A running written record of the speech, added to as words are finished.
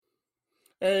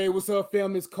Hey, what's up,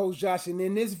 family? It's Coach Josh, and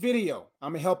in this video,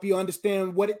 I'm gonna help you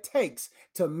understand what it takes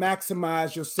to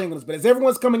maximize your singles. But as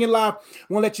everyone's coming in live,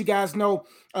 I want to let you guys know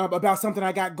about something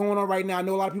I got going on right now. I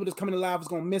know a lot of people that's coming in live is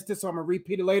gonna miss this, so I'm gonna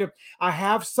repeat it later. I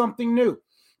have something new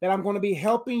that I'm going to be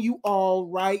helping you all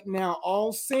right now.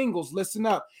 All singles, listen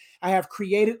up. I have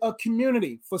created a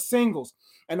community for singles,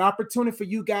 an opportunity for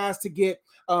you guys to get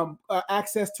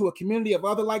access to a community of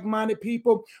other like-minded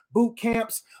people, boot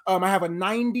camps. I have a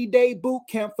 90-day boot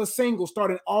camp for singles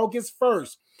starting August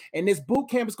 1st. And this boot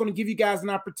camp is going to give you guys an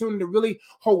opportunity to really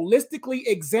holistically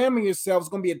examine yourselves.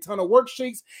 It's going to be a ton of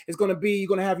worksheets. It's going to be, you're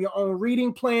going to have your own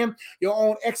reading plan, your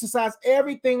own exercise,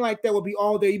 everything like that will be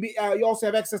all there. You also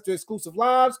have access to exclusive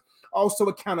lives, also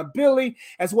accountability,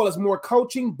 as well as more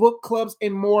coaching, book clubs,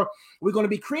 and more. We're going to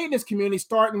be creating this community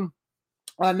starting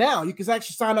now. You can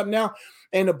actually sign up now,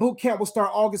 and the boot camp will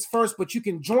start August 1st, but you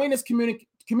can join this community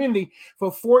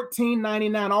for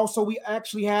 $14.99. Also, we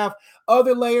actually have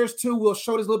other layers too. We'll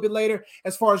show this a little bit later.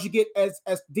 As far as you get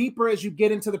as deeper as you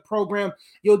get into the program,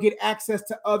 you'll get access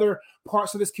to other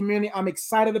parts of this community. I'm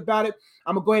excited about it.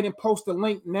 I'm gonna go ahead and post the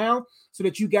link now so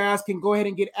that you guys can go ahead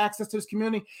and get access to this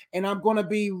community. And I'm going to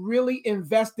be really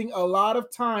investing a lot of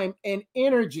time and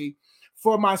energy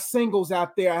for my singles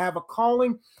out there. I have a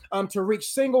calling to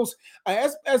reach singles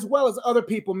as well as other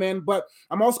people, man. But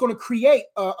I'm also going to create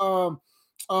I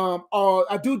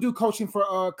do coaching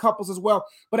for couples as well,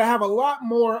 but I have a lot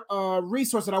more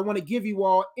resources that I want to give you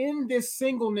all in this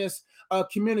singleness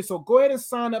community. So go ahead and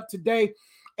sign up today,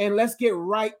 and let's get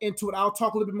right into it. I'll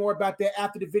talk a little bit more about that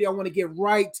after the video. I want to get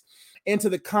right into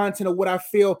the content of what I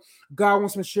feel God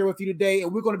wants me to share with you today,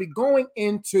 and we're going to be going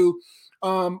into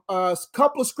a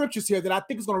couple of scriptures here that I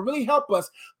think is going to really help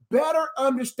us better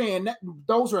understand that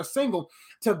those who are single,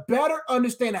 to better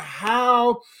understand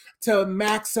how to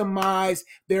maximize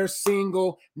their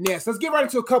singleness. Let's get right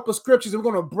into a couple of scriptures. And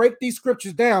we're going to break these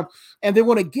scriptures down, and then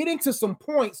we're going to get into some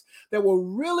points that will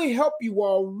really help you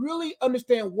all really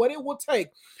understand what it will take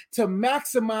to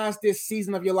maximize this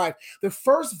season of your life. The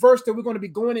first verse that we're going to be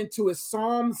going into is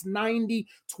Psalms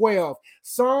 90:12.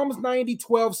 Psalms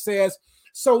 90:12 says,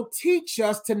 "So teach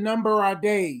us to number our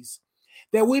days,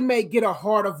 that we may get a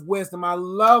heart of wisdom." I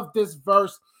love this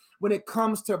verse when it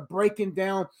comes to breaking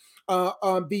down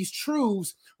these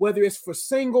truths, whether it's for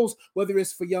singles, whether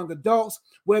it's for young adults,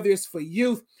 whether it's for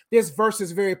youth. This verse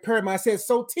is very paramount. It says,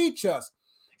 "So teach us."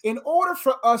 In order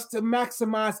for us to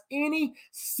maximize any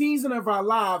season of our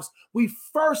lives, we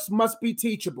first must be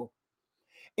teachable.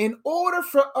 In order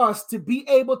for us to be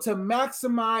able to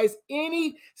maximize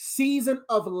any season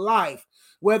of life,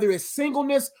 whether it's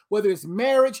singleness, whether it's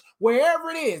marriage, wherever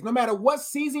it is, no matter what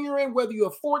season you're in, whether you're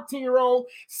a 14-year-old,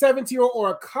 17-year-old, or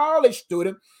a college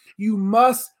student, you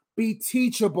must be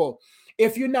teachable.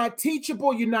 If you're not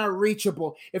teachable, you're not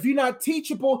reachable. If you're not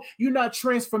teachable, you're not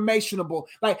transformational.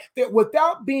 Like that,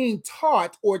 without being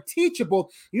taught or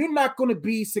teachable, you're not going to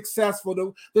be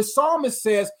successful. The psalmist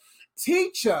says,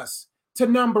 "Teach us to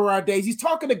number our days." He's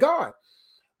talking to God.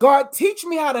 God, teach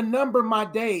me how to number my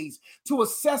days, to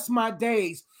assess my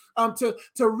days, to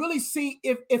really see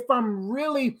if I'm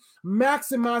really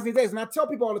maximizing days. And I tell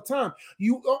people all the time,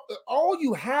 all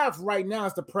you have right now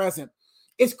is the present.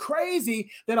 It's crazy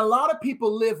that a lot of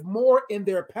people live more in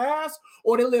their past,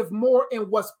 or they live more in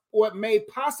what may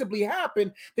possibly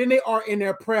happen than they are in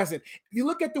their present. If you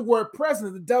look at the word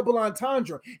present, the double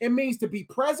entendre, it means to be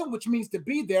present, which means to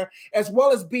be there, as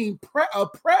well as being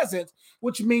present,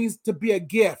 which means to be a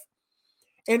gift.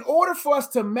 In order for us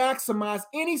to maximize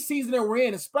any season that we're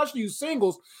in, especially you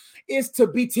singles, is to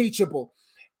be teachable.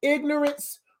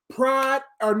 Ignorance, pride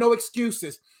are no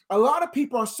excuses. A lot of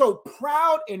people are so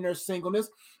proud in their singleness,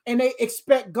 and they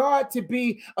expect God to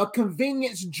be a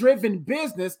convenience-driven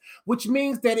business, which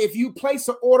means that if you place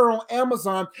an order on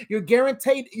Amazon, you're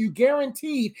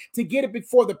guaranteed to get it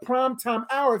before the prime time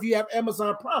hour if you have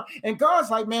Amazon Prime. And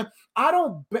God's like, man, I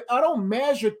don't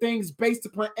measure things based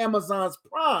upon Amazon's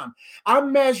Prime. I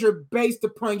measure based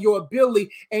upon your ability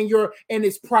and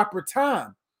its proper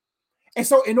time. And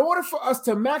so, in order for us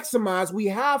to maximize, we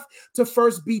have to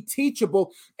first be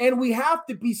teachable, and we have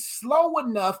to be slow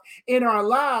enough in our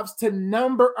lives to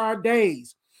number our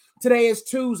days. Today is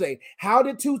Tuesday. How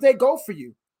did Tuesday go for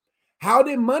you? How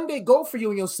did Monday go for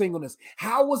you in your singleness?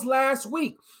 How was last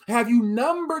week? Have you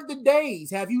numbered the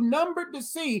days? Have you numbered to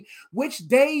see which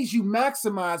days you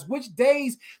maximize, which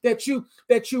days that you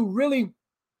really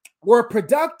were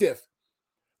productive?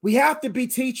 We have to be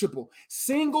teachable.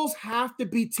 Singles have to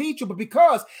be teachable,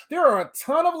 because there are a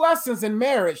ton of lessons in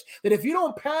marriage that if you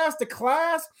don't pass the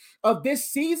class of this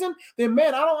season, then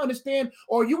man, I don't understand,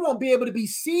 or you won't be able to be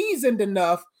seasoned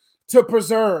enough to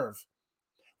preserve.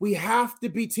 We have to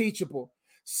be teachable.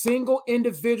 Single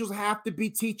individuals have to be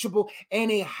teachable, and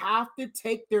they have to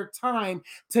take their time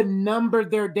to number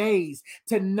their days,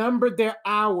 to number their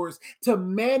hours, to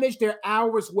manage their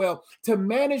hours well, to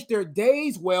manage their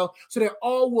days well, so that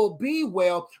all will be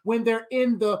well when they're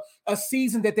in a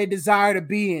season that they desire to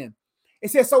be in.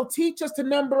 It says, so teach us to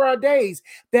number our days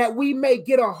that we may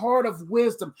get a heart of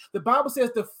wisdom. The Bible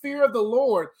says the fear of the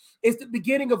Lord is the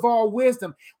beginning of all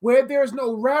wisdom. Where there's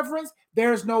no reverence,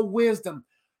 there's no wisdom.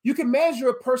 You can measure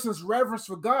a person's reverence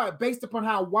for God based upon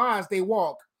how wise they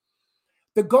walk.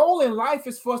 The goal in life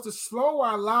is for us to slow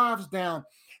our lives down,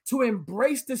 to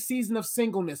embrace the season of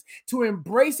singleness, to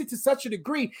embrace it to such a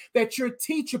degree that you're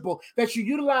teachable, that you're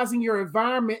utilizing your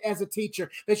environment as a teacher,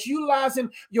 that you're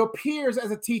utilizing your peers as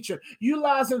a teacher,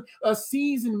 utilizing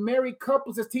seasoned married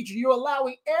couples as teachers. You're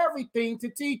allowing everything to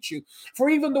teach you. For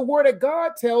even the word of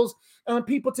God tells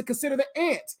people to consider the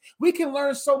ant. We can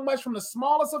learn so much from the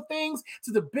smallest of things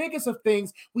to the biggest of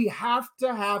things. We have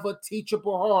to have a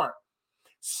teachable heart.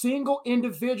 Single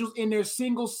individuals in their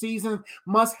single season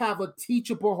must have a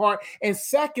teachable heart. And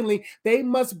secondly, they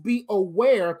must be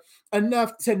aware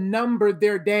enough to number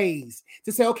their days,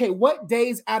 to say, okay, what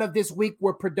days out of this week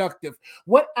were productive?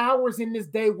 What hours in this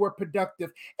day were productive?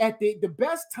 At the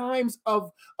best times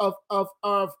of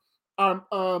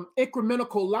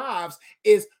incremental lives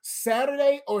is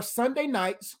Saturday or Sunday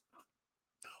nights,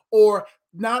 or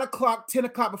 9 o'clock, 10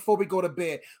 o'clock before we go to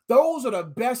bed. Those are the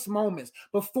best moments.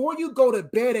 Before you go to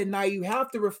bed at night, you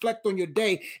have to reflect on your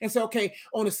day and say, okay,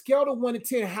 on a scale of 1 to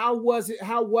 10, how was it?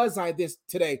 How was I this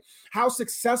today? How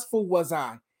successful was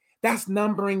I? That's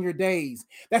numbering your days.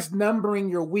 That's numbering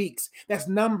your weeks. That's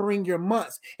numbering your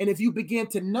months. And if you begin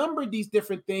to number these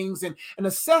different things and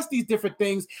assess these different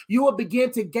things, you will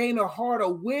begin to gain a heart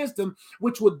of wisdom,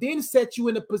 which will then set you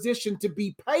in a position to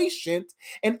be patient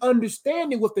and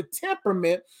understanding with the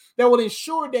temperament that will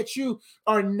ensure that you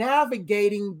are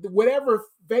navigating whatever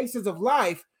phases of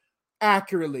life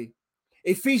accurately.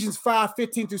 Ephesians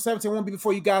 5:15-17 won't be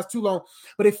before you guys too long,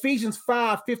 but Ephesians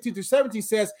 5:15-17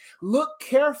 says, look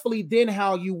carefully then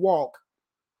how you walk,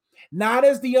 not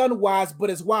as the unwise, but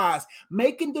as wise,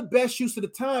 making the best use of the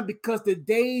time because the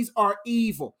days are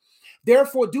evil.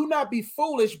 Therefore, do not be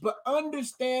foolish, but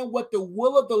understand what the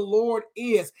will of the Lord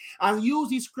is. I use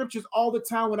these scriptures all the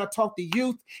time when I talk to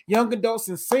youth, young adults,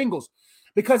 and singles,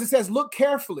 because it says, look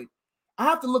carefully. I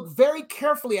have to look very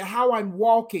carefully at how I'm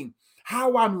walking,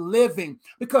 how I'm living,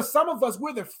 because some of us,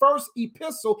 we're the first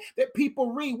epistle that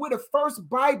people read. We're the first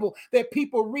Bible that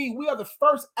people read. We are the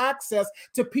first access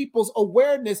to people's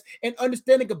awareness and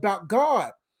understanding about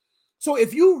God. So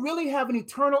if you really have an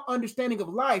eternal understanding of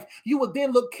life, you will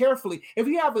then look carefully. If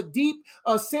you have a deep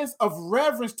sense of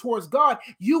reverence towards God,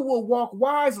 you will walk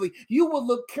wisely. You will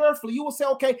look carefully. You will say,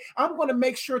 okay, I'm going to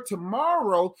make sure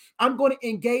tomorrow I'm going to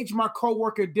engage my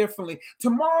coworker differently.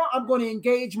 Tomorrow I'm going to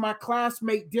engage my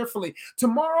classmate differently.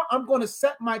 Tomorrow I'm going to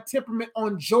set my temperament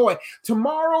on joy.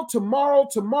 Tomorrow,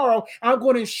 I'm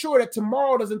going to ensure that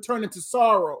tomorrow doesn't turn into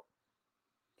sorrow.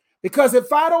 Because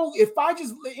if I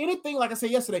just, anything, like I said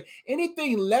yesterday,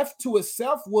 anything left to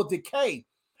itself will decay.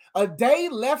 A day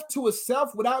left to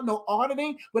itself without no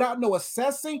auditing, without no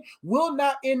assessing, will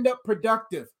not end up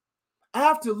productive. I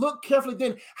have to look carefully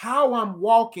then how I'm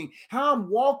walking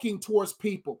towards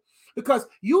people. Because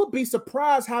you'll be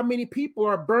surprised how many people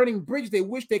are burning bridges they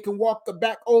wish they can walk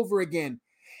back over again.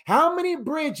 How many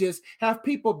bridges have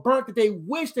people burnt that they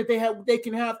wish that they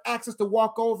can have access to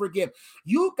walk over again?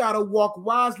 You got to walk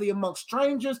wisely amongst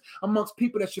strangers, amongst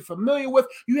people that you're familiar with.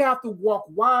 You have to walk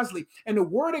wisely. And the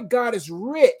word of God is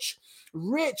rich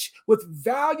with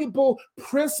valuable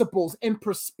principles and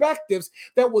perspectives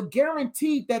that will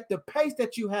guarantee that the pace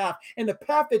that you have and the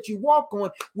path that you walk on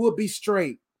will be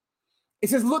straight. It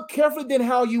says, look carefully then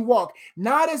how you walk,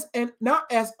 not as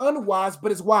unwise,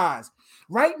 but as wise.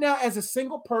 Right now, as a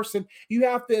single person, you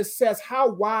have to assess how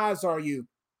wise are you?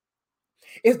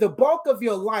 Is the bulk of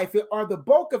your life, are the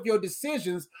bulk of your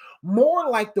decisions more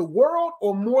like the world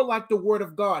or more like the word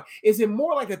of God? Is it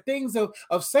more like the things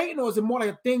of Satan, or is it more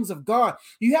like the things of God?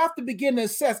 You have to begin to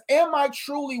assess, am I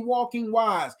truly walking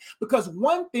wise? Because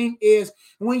one thing is,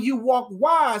 when you walk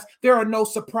wise, there are no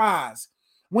surprises.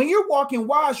 When you're walking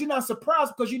wise, you're not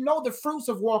surprised because you know the fruits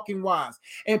of walking wise.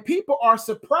 And people are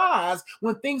surprised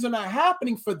when things are not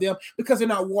happening for them because they're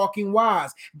not walking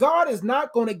wise. God is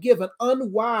not going to give an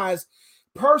unwise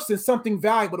person something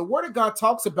valuable. The word of God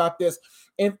talks about this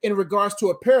in regards to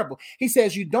a parable. He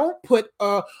says, you don't put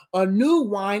a new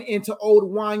wine into old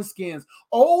wineskins.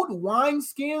 Old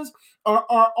wineskins are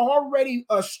already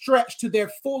stretched to their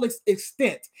full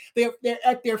extent. They're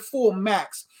at their full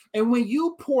max. And when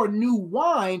you pour new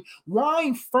wine,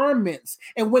 wine ferments.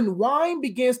 And when wine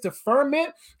begins to ferment,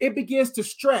 it begins to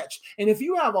stretch. And if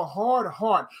you have a hard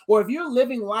heart, or if you're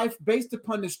living life based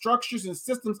upon the structures and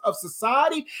systems of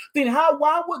society, then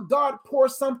why would God pour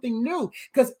something new?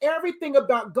 Because everything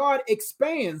about God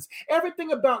expands.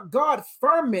 Everything about God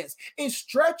ferments. It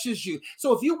stretches you.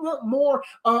 So if you want more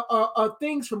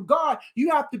things from God,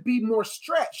 you have to be more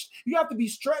stretched. You have to be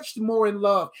stretched more in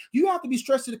love. You have to be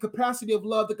stretched to the capacity of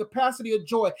love, the capacity of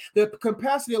joy, the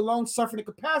capacity of long suffering,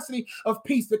 the capacity of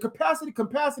peace, the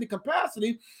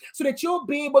capacity, so that you'll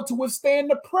be able to withstand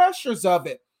the pressures of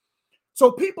it. So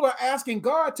people are asking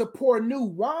God to pour new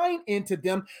wine into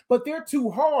them, but they're too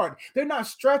hard. They're not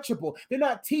stretchable. They're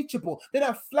not teachable. They're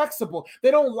not flexible. They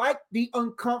don't like the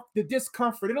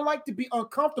discomfort. They don't like to be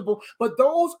uncomfortable, but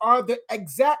those are the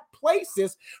exact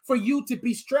places for you to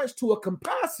be stretched to a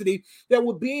capacity that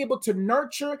will be able to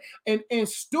nurture and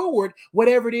steward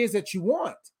whatever it is that you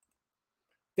want.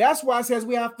 That's why it says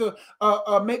we have to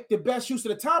make the best use of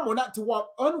the time, or not to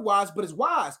walk unwise, but as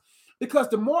wise. Because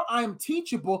the more I am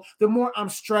teachable, the more I'm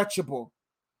stretchable.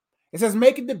 It says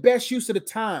making the best use of the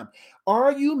time.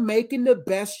 Are you making the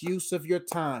best use of your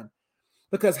time?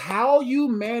 Because how you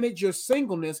manage your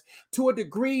singleness to a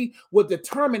degree will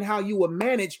determine how you will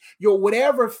manage your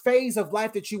whatever phase of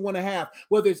life that you want to have,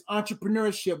 whether it's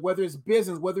entrepreneurship, whether it's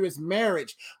business, whether it's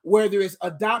marriage, whether it's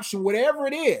adoption, whatever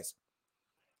it is.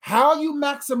 How you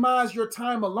maximize your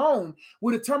time alone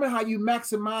will determine how you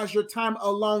maximize your time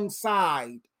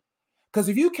alongside. Because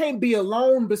if you can't be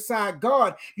alone beside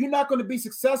God, you're not going to be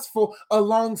successful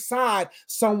alongside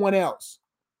someone else.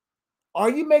 Are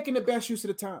you making the best use of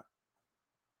the time?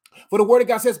 For the word of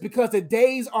God says, because the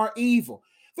days are evil.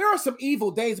 There are some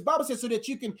evil days. The Bible says so that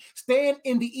you can stand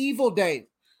in the evil day.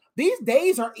 These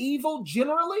days are evil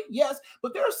generally, yes,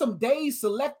 but there are some days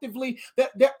selectively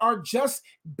that are just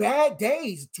bad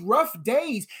days, rough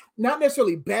days, not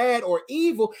necessarily bad or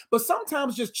evil, but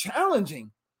sometimes just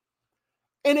challenging.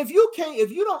 And if you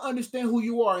don't understand who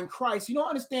you are in Christ, you don't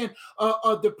understand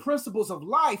the principles of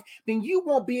life, then you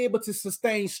won't be able to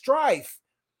sustain strife.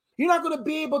 You're not going to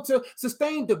be able to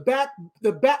sustain the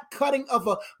back cutting of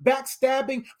a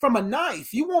backstabbing from a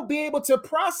knife. You won't be able to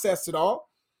process it all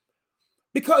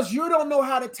because you don't know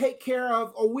how to take care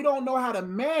of, or we don't know how to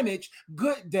manage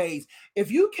good days.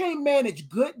 If you can't manage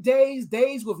good days,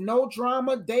 days with no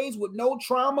drama, days with no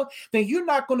trauma, then you're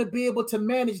not going to be able to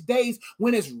manage days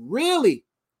when it's really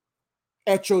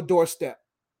at your doorstep.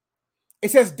 It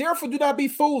says, therefore, do not be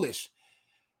foolish.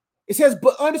 It says,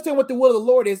 but understand what the will of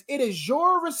the Lord is. It is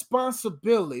your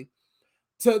responsibility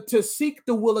to seek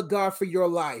the will of God for your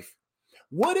life.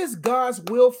 What is God's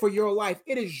will for your life?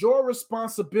 It is your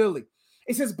responsibility.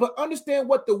 It says, but understand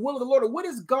what the will of the Lord is. What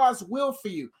is God's will for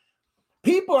you?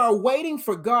 People are waiting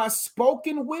for God's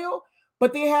spoken will,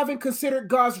 but they haven't considered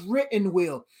God's written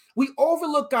will. We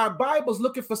overlook our Bibles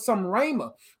looking for some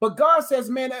rhema, but God says,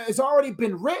 man, it's already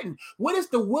been written. What is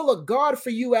the will of God for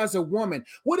you as a woman?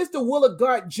 What is the will of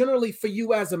God generally for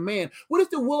you as a man? What is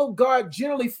the will of God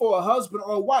generally for a husband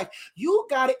or a wife? You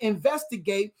got to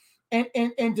investigate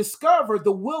and discover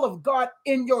the will of God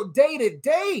in your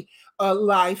day-to-day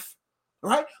life,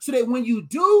 right? So that when you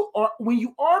do, or when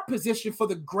you are positioned for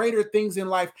the greater things in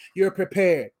life, you're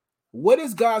prepared. What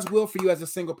is God's will for you as a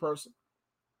single person?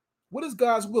 What is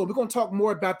God's will? We're going to talk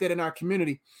more about that in our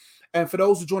community. And for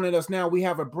those who are joining us now, we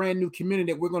have a brand new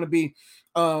community that we're going to be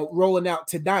rolling out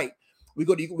tonight.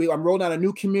 I'm rolling out a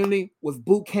new community with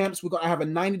boot camps. We're going to have a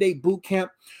 90-day boot camp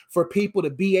for people to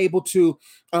be able to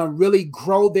really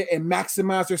grow there and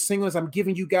maximize their singleness. I'm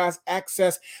giving you guys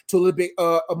access to a little bit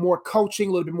more coaching,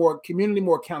 a little bit more community,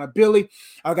 more accountability.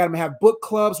 I got to have book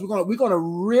clubs. We're going to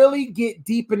really get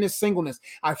deep into singleness.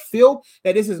 I feel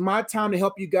that this is my time to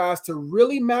help you guys to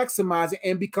really maximize it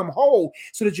and become whole,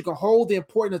 so that you can hold the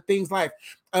important of things life.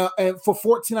 And for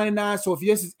 $14.99. So if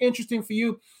this is interesting for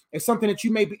you, it's something that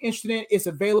you may be interested in, it's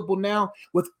available now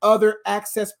with other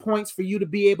access points for you to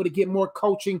be able to get more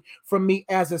coaching from me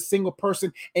as a single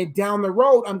person. And down the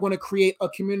road, I'm going to create a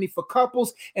community for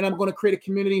couples, and I'm going to create a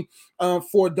community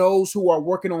for those who are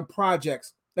working on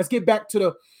projects. Let's get back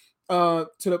to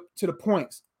the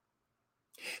points.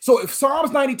 So if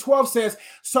Psalms 90:12 says,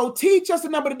 so teach us the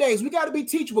number of the days, we got to be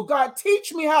teachable. God,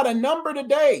 teach me how to number the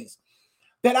days,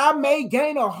 that I may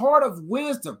gain a heart of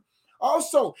wisdom.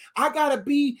 Also, I got to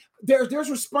be, there's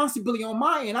responsibility on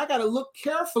my end. I got to look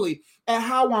carefully at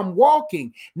how I'm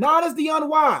walking, not as the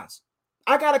unwise.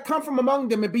 I got to come from among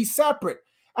them and be separate.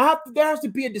 There has to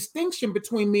be a distinction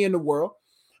between me and the world,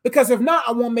 because if not,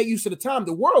 I won't make use of the time.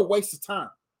 The world wastes time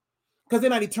because they're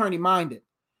not eternity minded.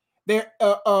 They're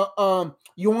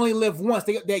you only live once.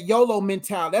 That YOLO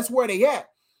mentality. That's where they at.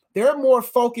 They're more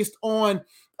focused on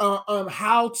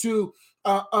how to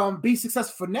be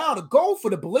successful for now. The goal for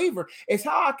the believer is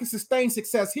how I can sustain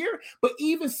success here, but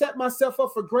even set myself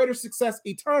up for greater success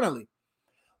eternally.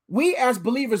 We as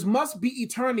believers must be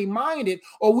eternally minded,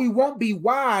 or we won't be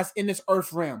wise in this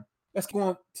earth realm. Let's go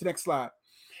on to the next slide.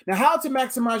 Now, how to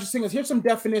maximize your singleness. Here's some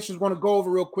definitions I want to go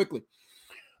over real quickly.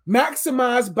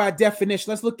 Maximize by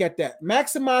definition. Let's look at that.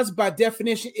 Maximize by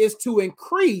definition is to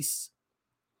increase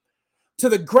to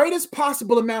the greatest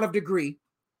possible amount of degree,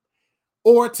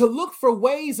 or to look for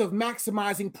ways of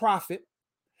maximizing profit,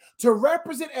 to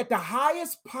represent at the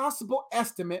highest possible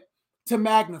estimate, to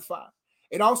magnify.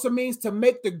 It also means to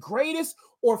make the greatest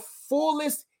or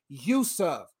fullest use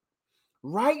of.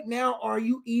 Right now, are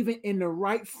you even in the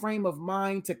right frame of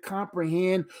mind to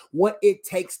comprehend what it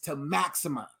takes to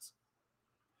maximize?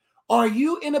 Are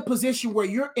you in a position where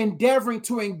you're endeavoring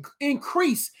to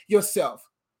increase yourself?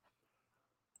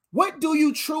 What do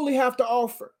you truly have to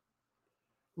offer?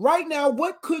 Right now,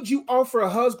 what could you offer a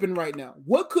husband right now?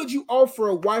 What could you offer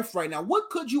a wife right now? What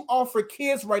could you offer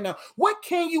kids right now? What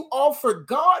can you offer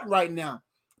God right now?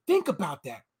 Think about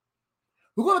that.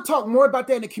 We're going to talk more about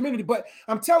that in the community, but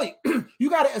I'm telling you, you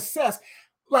got to assess,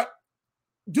 like,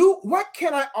 what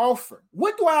can I offer?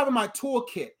 What do I have in my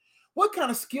toolkit? What kind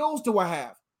of skills do I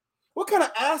have? What kind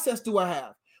of assets do I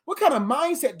have? What kind of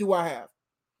mindset do I have?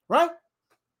 Right?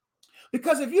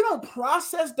 Because if you don't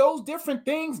process those different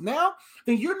things now,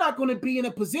 then you're not going to be in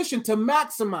a position to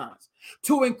maximize,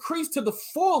 to increase to the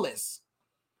fullest.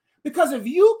 Because if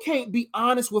you can't be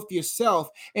honest with yourself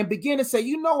and begin to say,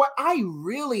 you know what, I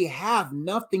really have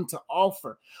nothing to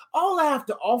offer. All I have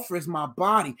to offer is my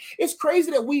body. It's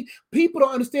crazy that people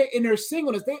don't understand in their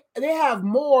singleness, they have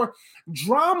more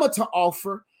drama to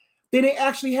offer than they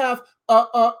actually have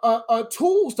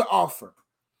tools to offer.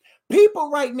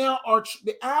 People right now are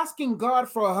asking God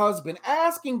for a husband,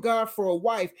 asking God for a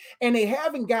wife, and they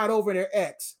haven't got over their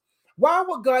ex. Why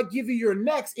would God give you your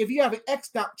next if you haven't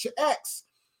X'd out your ex?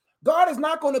 God is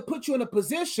not going to put you in a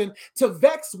position to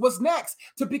vex what's next,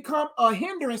 to become a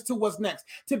hindrance to what's next,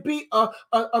 to be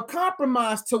a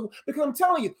compromise to, because I'm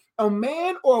telling you, a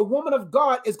man or a woman of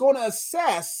God is going to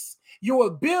assess your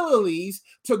abilities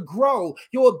to grow,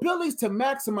 your abilities to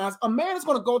maximize. A man is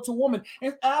going to go to a woman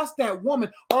and ask that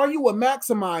woman, are you a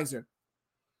maximizer?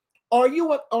 Are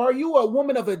you a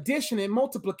woman of addition and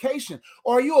multiplication?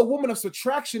 Or are you a woman of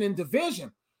subtraction and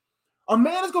division? A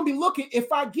man is going to be looking,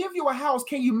 if I give you a house,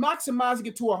 can you maximize and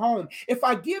get to a home? If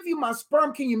I give you my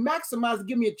sperm, can you maximize and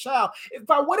give me a child?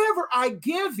 Whatever I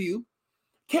give you,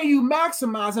 can you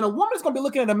maximize? And a woman is going to be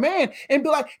looking at a man and be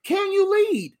like, can you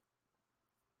lead?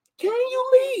 Can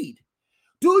you lead?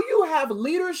 Do you have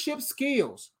leadership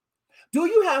skills? Do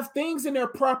you have things in their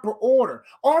proper order?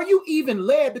 Are you even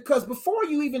led? Because before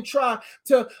you even try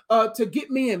to get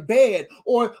me in bed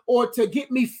or to get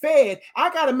me fed,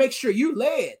 I got to make sure you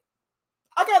led.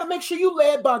 I got to make sure you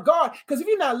led by God, because if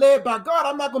you're not led by God,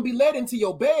 I'm not going to be led into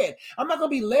your bed. I'm not going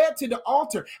to be led to the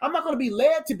altar. I'm not going to be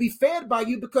led to be fed by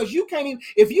you, because you can't even,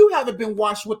 if you haven't been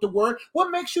washed with the word,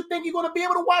 what makes you think you're going to be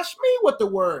able to wash me with the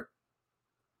word?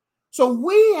 So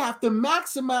we have to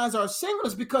maximize our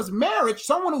singleness, because marriage,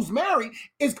 someone who's married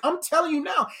is, I'm telling you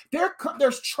now,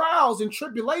 there's trials and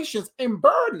tribulations and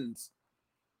burdens.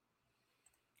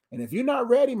 And if you're not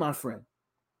ready, my friend,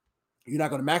 you're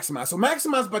not going to maximize. So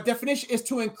maximize by definition is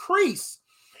to increase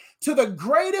to the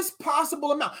greatest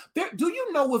possible amount. Do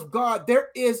you know with God, there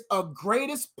is a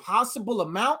greatest possible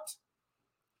amount?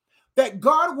 That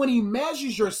God, when he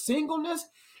measures your singleness,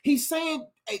 he's saying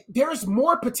there's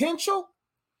more potential.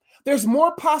 There's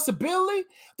more possibility.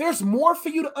 There's more for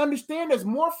you to understand. There's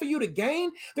more for you to gain.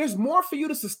 There's more for you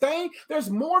to sustain. There's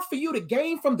more for you to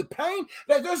gain from the pain.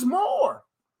 There's more.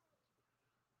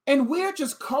 And we're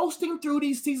just coasting through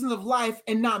these seasons of life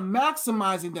and not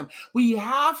maximizing them. We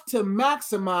have to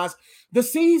maximize the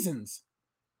seasons.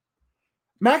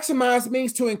 Maximize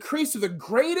means to increase to the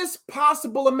greatest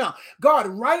possible amount. God,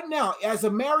 right now, as a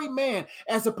married man,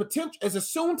 as a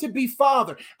soon-to-be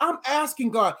father, I'm asking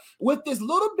God, with this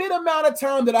little bit amount of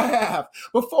time that I have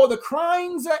before the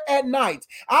cryings at night,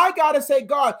 I got to say,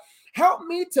 God, help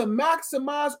me to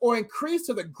maximize or increase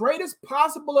to the greatest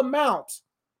possible amount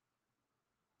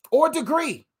or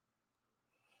degree.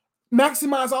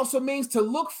 Maximize also means to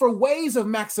look for ways of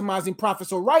maximizing profit.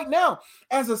 So right now,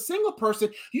 as a single person,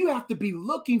 you have to be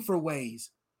looking for ways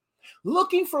to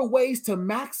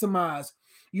maximize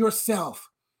yourself.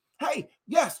 Hey,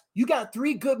 yes, you got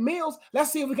 3 good meals.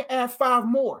 Let's see if we can add 5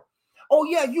 more. Oh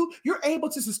yeah, you're able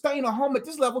to sustain a home at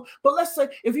this level. But let's say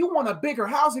if you want a bigger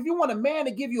house, if you want a man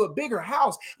to give you a bigger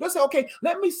house, let's say, okay,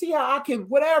 let me see how I can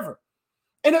whatever.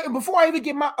 And before I even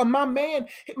get my man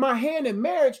my hand in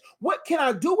marriage, what can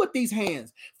I do with these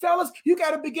hands? Fellas, you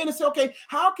got to begin to say, okay,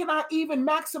 how can I even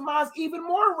maximize even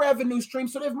more revenue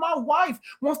streams so that if my wife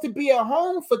wants to be at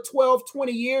home for 12,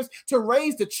 20 years to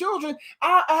raise the children,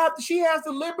 she has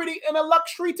the liberty and the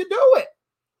luxury to do it.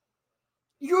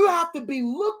 You have to be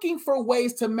looking for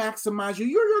ways to maximize you.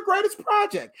 You're your greatest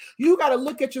project. You got to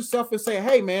look at yourself and say,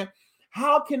 hey, man,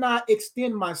 how can I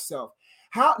extend myself?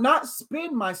 How not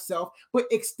spend myself, but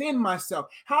extend myself?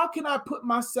 How can I put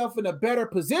myself in a better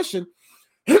position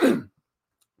to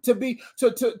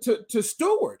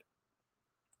steward?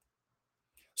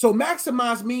 So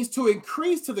maximize means to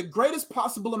increase to the greatest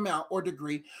possible amount or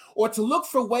degree, or to look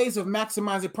for ways of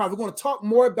maximizing profit. We're going to talk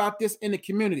more about this in the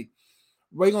community.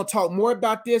 We're going to talk more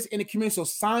about this in the community. So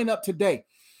sign up today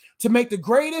to make the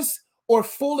greatest or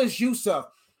fullest use of.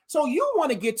 So you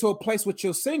want to get to a place with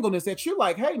your singleness that you're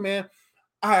like, hey, man,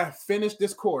 I have finished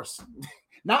this course,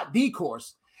 not the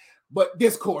course, but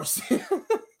this course.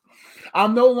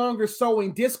 I'm no longer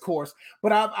sowing discourse,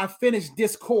 but I finished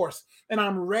this course and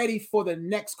I'm ready for the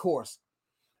next course.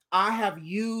 I have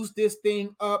used this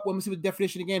thing up. Let me see the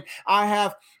definition again. I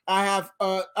have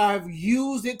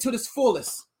used it to its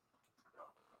fullest.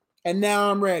 And now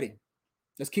I'm ready.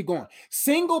 Let's keep going.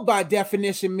 Single by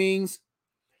definition means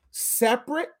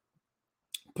separate,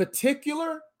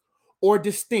 particular, or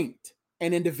distinct,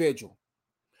 an individual.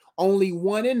 Only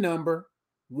one in number,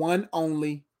 one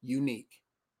only, unique.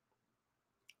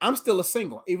 I'm still a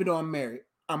single, even though I'm married.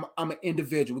 I'm an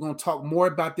individual. We're going to talk more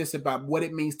about this, about what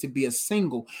it means to be a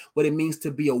single, what it means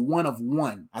to be a one of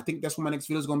one. I think that's what my next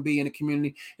video is going to be in the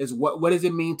community, is what does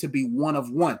it mean to be one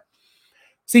of one?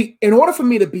 See, in order for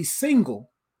me to be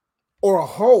single, or a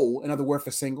whole, another word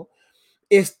for single,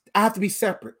 is I have to be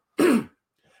separate.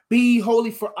 Be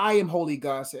holy, for I am holy,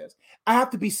 God says. I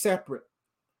have to be separate.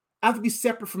 I have to be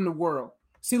separate from the world.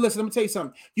 See, listen, let me tell you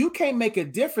something. You can't make a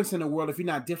difference in the world if you're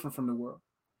not different from the world.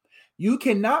 You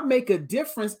cannot make a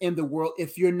difference in the world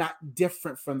if you're not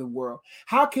different from the world.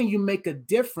 How can you make a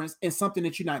difference in something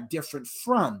that you're not different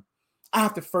from? I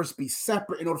have to first be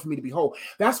separate in order for me to be whole.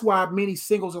 That's why many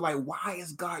singles are like, why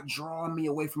is God drawing me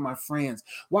away from my friends?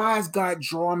 Why is God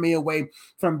drawing me away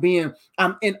from being,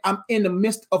 I'm in the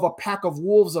midst of a pack of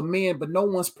wolves of men, but no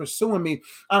one's pursuing me.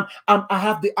 I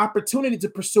have the opportunity to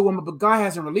pursue them, but God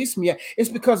hasn't released me yet. It's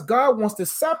because God wants to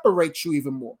separate you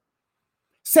even more,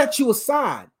 set you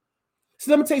aside.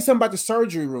 So let me tell you something about the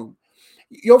surgery room.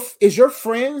 Is your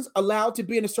friends allowed to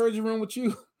be in the surgery room with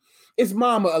you? Is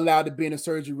mama allowed to be in the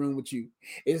surgery room with you?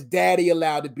 Is daddy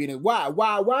allowed to be in it?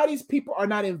 Why these people are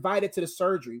not invited to the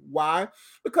surgery? Why?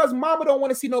 Because mama don't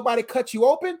want to see nobody cut you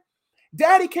open.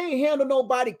 Daddy can't handle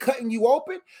nobody cutting you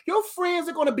open. Your friends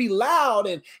are going to be loud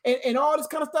and all this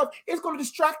kind of stuff. It's going to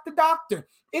distract the doctor.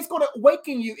 It's going to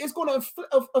awaken you. It's going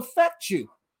to affect you.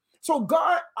 So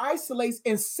God isolates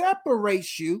and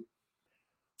separates you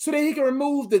so that he can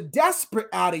remove the desperate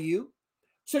out of you,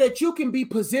 so that you can be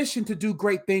positioned to do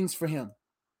great things for him.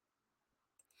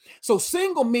 So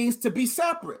single means to be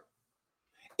separate.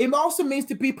 It also means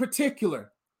to be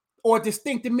particular or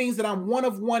distinct. It means that I'm one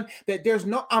of one,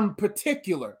 that I'm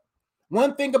particular.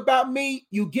 One thing about me,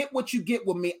 you get what you get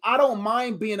with me. I don't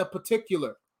mind being a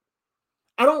particular.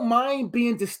 I don't mind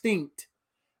being distinct.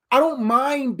 I don't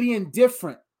mind being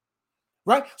different,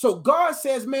 right? So God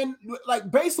says, man, like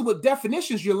based on what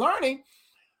definitions you're learning,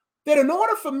 that in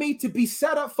order for me to be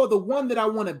set up for the one that I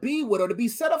want to be with, or to be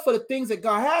set up for the things that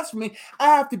God has for me, I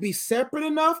have to be separate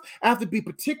enough. I have to be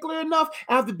particular enough.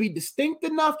 I have to be distinct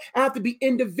enough. I have to be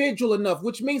individual enough,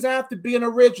 which means I have to be an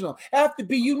original. I have to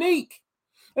be unique.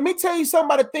 Let me tell you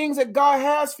something about the things that God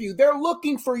has for you. They're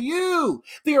looking for you,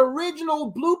 the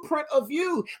original blueprint of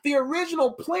you, the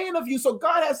original plan of you. So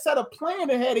God has set a plan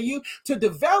ahead of you to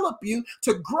develop you,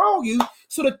 to grow you,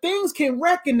 so that things can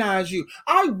recognize you.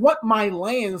 I want my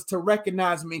lands to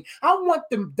recognize me. I want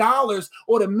the dollars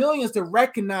or the millions to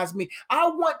recognize me. I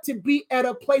want to be at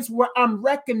a place where I'm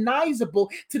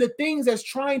recognizable to the things that's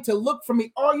trying to look for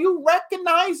me. Are you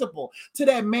recognizable to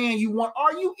that man you want?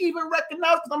 Are you even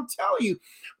recognized? Because I'm telling you,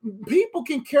 people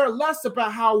can care less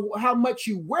about how much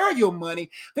you wear your money.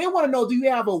 They want to know, do you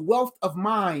have a wealth of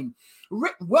mind?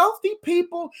 Wealthy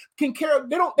people can care.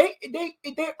 They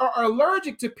are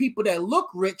allergic to people that look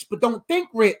rich but don't think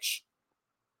rich.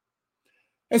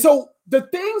 And so the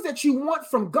things that you want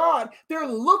from God, they're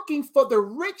looking for the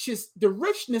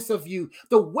richness of you,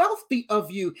 the wealthy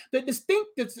of you, the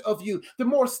distinctiveness of you, the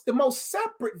most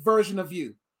separate version of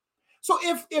you. So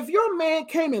if your man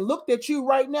came and looked at you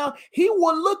right now, he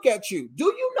will look at you. Do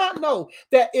you not know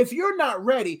that if you're not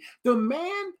ready, the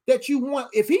man that you want,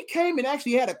 if he came and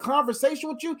actually had a conversation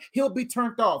with you, he'll be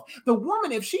turned off. The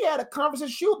woman, if she had a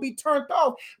conversation, she'll be turned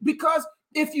off, because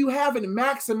if you haven't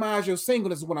maximized your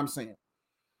singleness, is what I'm saying.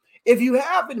 If you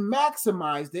haven't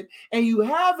maximized it and you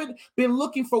haven't been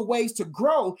looking for ways to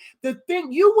grow, the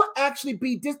thing you will actually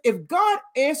be if God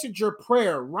answered your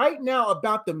prayer right now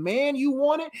about the man you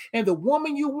wanted and the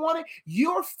woman you wanted,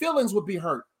 your feelings would be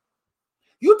hurt.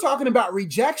 You're talking about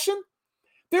rejection.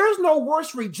 There is no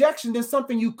worse rejection than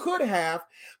something you could have,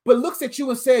 but looks at you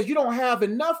and says, you don't have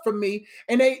enough for me.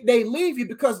 And they leave you,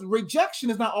 because rejection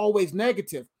is not always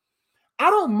negative. I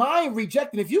don't mind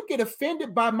rejecting. If you get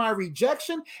offended by my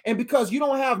rejection and because you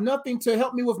don't have nothing to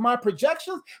help me with my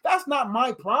projections, that's not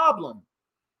my problem.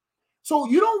 So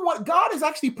you don't want, God is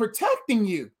actually protecting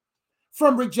you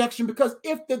from rejection, because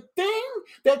if the thing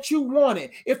that you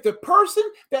wanted, if the person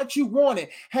that you wanted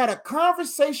had a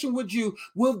conversation with you,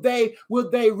 will they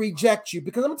reject you?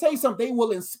 Because I'm gonna tell you something, they will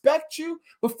inspect you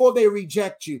before they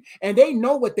reject you, and they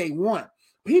know what they want.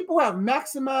 People have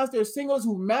maximized their singles,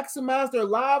 who maximize their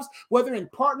lives, whether in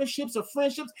partnerships or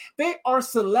friendships. They are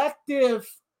selective.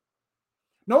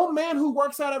 No man who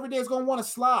works out every day is going to want to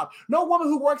slob. No woman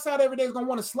who works out every day is going to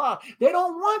want to slob. They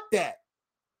don't want that.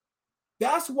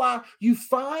 That's why you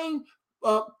find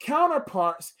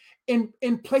counterparts in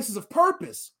places of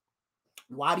purpose.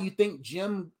 Why do you think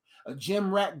a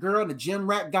gym rat girl and a gym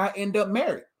rat guy end up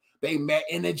married? They met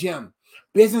in the gym.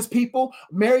 Business people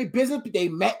marry business. They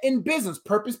met in business.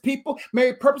 Purpose people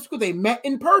marry purpose people. They met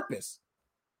in purpose.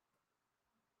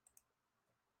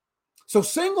 So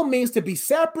single means to be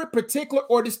separate, particular,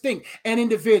 or distinct, an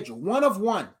individual, one of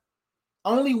one.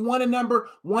 Only one, a number,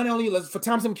 one only. Let's, for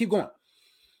time's sake, keep going.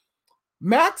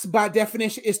 Max, by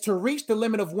definition, is to reach the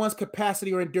limit of one's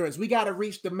capacity or endurance. We got to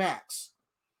reach the max.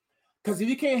 Because if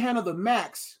you can't handle the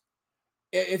max,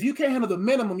 if you can't handle the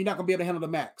minimum, you're not going to be able to handle the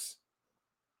max.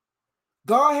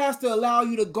 God has to allow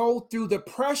you to go through the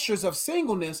pressures of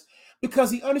singleness, because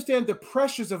he understands the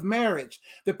pressures of marriage,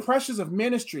 the pressures of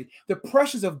ministry, the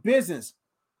pressures of business.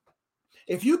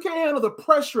 If you can't handle the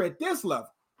pressure at this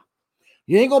level,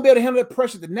 you ain't going to be able to handle the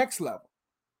pressure at the next level.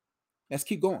 Let's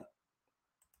keep going.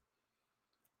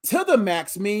 To the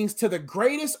max means to the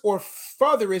greatest or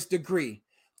furthest degree.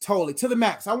 Totally. To the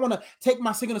max. I want to take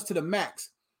my singleness to the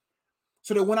max.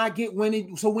 So that when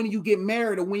you get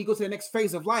married or when you go to the next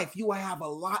phase of life, you will have a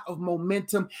lot of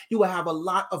momentum. You will have a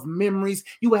lot of memories.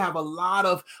 You will have a lot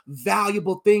of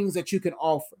valuable things that you can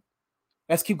offer.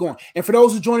 Let's keep going. And for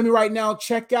those who are joining me right now,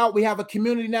 check out, we have a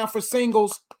community now for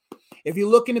singles. If you're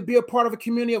looking to be a part of a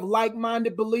community of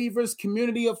like-minded believers,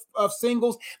 community of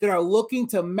singles that are looking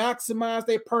to maximize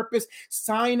their purpose,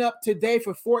 sign up today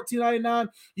for $14.99.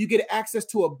 You get access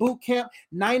to a boot camp.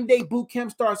 9-day boot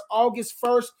camp starts August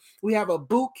 1st. We have a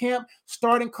boot camp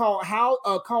starting called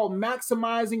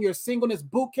Maximizing Your Singleness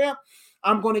Boot Camp.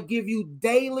 I'm going to give you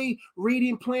daily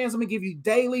reading plans. I'm going to give you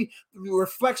daily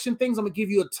reflection things. I'm going to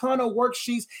give you a ton of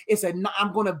worksheets.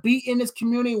 I'm going to be in this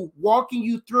community walking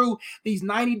you through these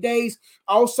 90 days.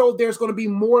 Also, there's going to be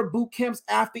more boot camps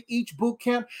after each boot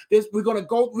camp. I'm going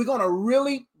to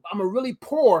really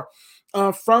pour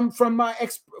from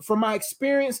my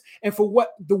experience and for what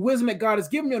the wisdom that God has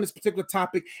given me on this particular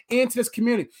topic into this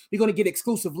community. You're going to get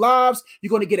exclusive lives. You're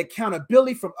going to get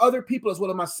accountability from other people as well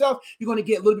as myself. You're going to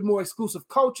get a little bit more exclusive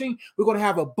coaching. We're going to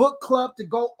have a book club to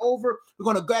go over.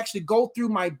 We're going to actually go through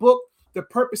my book, The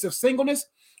Purpose of Singleness.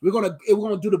 We're going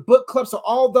to do the book club. So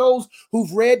all those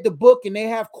who've read the book and they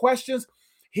have questions,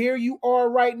 here you are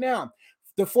right now.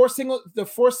 The Four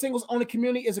Singles Only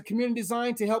community is a community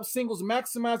designed to help singles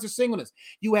maximize their singleness.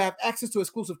 You have access to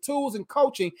exclusive tools and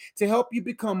coaching to help you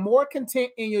become more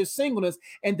content in your singleness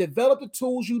and develop the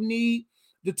tools you need,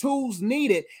 the tools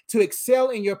needed to excel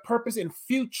in your purpose and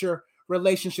future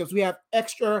relationships. We have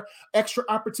extra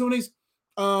opportunities.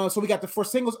 So we got the For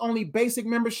Singles Only basic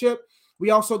membership. We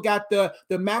also got the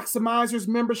Maximizers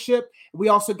membership. We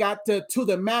also got the To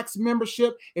the Max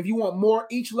membership. If you want more,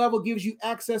 each level gives you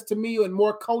access to me and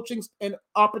more coachings and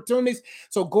opportunities.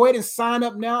 So go ahead and sign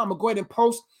up now. I'm going to go ahead and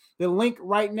post the link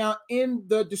right now in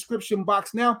the description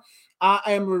box now. I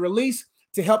am going to release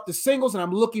to help the singles, and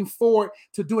I'm looking forward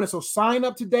to doing it. So sign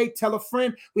up today. Tell a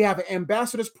friend. We have an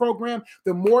ambassadors program.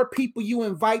 The more people you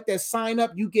invite that sign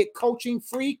up, you get coaching,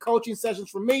 free coaching sessions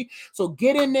from me. So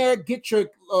get in there, get your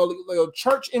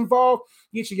church involved,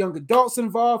 get your young adults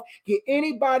involved, get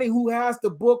anybody who has the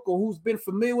book or who's been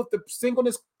familiar with the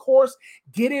singleness course.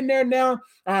 Get in there now.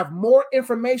 I have more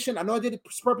information. I know I did the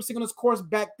Purpose Singleness course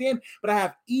back then, but I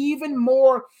have even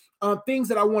more things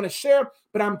that I want to share.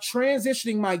 But I'm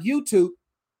transitioning my YouTube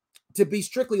to be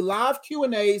strictly live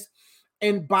Q&As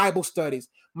and Bible studies.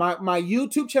 My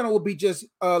YouTube channel will be just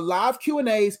live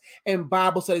Q&As and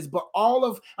Bible studies, but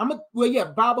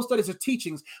Bible studies are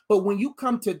teachings. But when you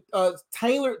come to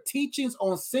tailored teachings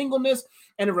on singleness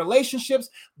and relationships,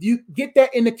 you get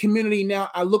that in the community now.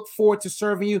 I look forward to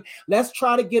serving you. Let's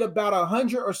try to get about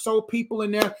 100 or so people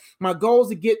in there. My goal is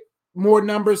to get more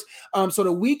numbers so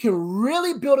that we can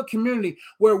really build a community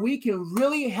where we can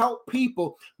really help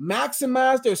people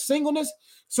maximize their singleness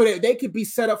so that they could be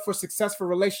set up for successful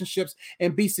relationships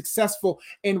and be successful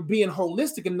in being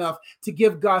holistic enough to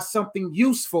give God something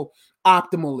useful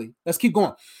optimally. Let's keep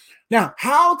going. Now,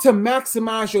 how to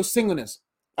maximize your singleness.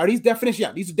 Are these definitions?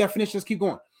 Yeah, these are definitions. Keep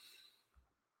going.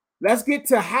 Let's get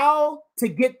to how to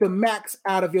get the max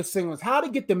out of your singleness. How to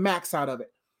get the max out of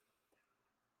it.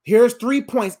 Here's 3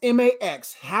 points,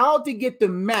 MAX, how to get the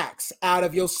max out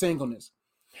of your singleness.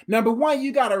 Number one,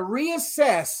 you got to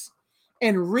reassess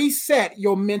and reset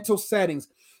your mental settings.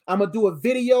 I'm going to do a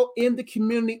video in the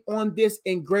community on this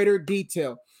in greater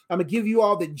detail. I'm going to give you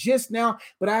all the gist now,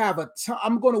 but I have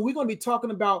we're going to be talking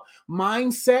about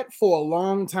mindset for a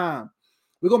long time.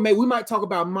 We might talk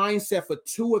about mindset for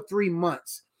 2 or 3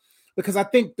 months. Because I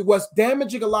think what's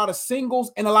damaging a lot of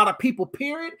singles and a lot of people,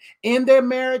 period, in their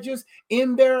marriages,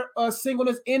 in their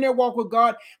singleness, in their walk with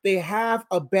God, they have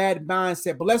a bad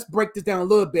mindset. But let's break this down a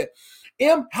little bit.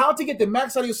 How to get the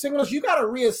max out of your singleness, you got to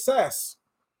reassess.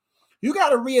 You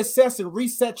got to reassess and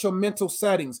reset your mental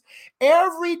settings.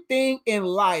 Everything in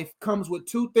life comes with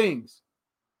 2 things.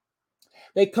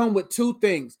 They come with 2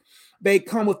 things. They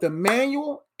come with the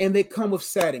manual and they come with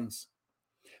settings.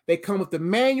 They come with the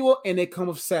manual and they come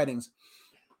with settings.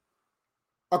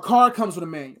 A car comes with a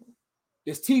manual.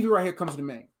 This TV right here comes with a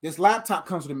manual. This laptop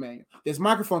comes with a manual. This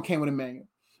microphone came with a manual.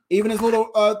 Even this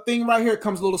little thing right here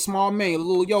comes with a little small manual. A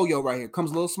little yo-yo right here comes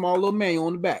with a little manual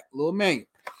on the back. A little manual.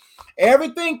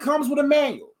 Everything comes with a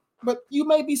manual. But you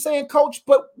may be saying, Coach,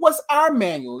 but what's our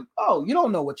manual? Oh, you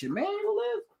don't know what your manual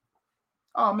is?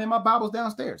 Oh, man, my Bible's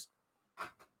downstairs.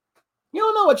 You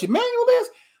don't know what your manual is?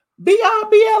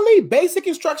 BIBLE, basic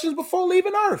instructions before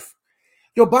leaving earth.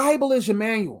 Your Bible is your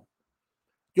manual.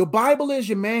 Your Bible is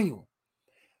your manual.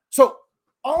 So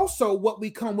also what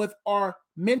we come with are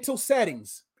mental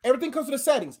settings. Everything comes with the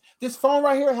settings. This phone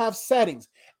right here has settings.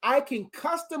 I can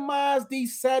customize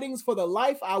these settings for the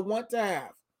life I want to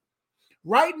have.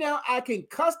 Right now, I can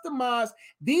customize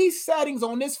these settings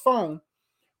on this phone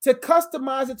to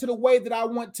customize it to the way that I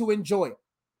want to enjoy it.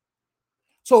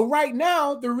 So right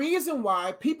now, the reason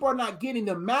why people are not getting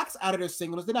the max out of their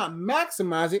singleness, they're not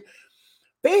maximizing it,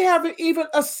 they haven't even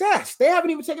assessed. They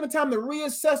haven't even taken the time to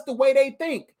reassess the way they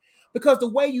think. Because the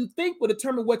way you think will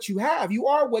determine what you have. You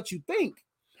are what you think.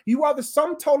 You are the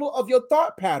sum total of your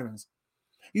thought patterns.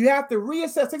 You have to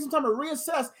reassess, take some time to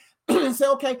reassess and say,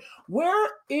 okay, where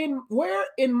in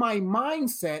my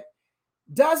mindset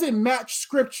does it match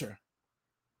scripture?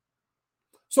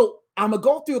 So I'm gonna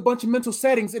go through a bunch of mental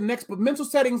settings in the next, but mental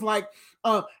settings like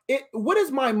what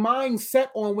is my mindset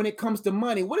on when it comes to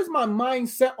money? What is my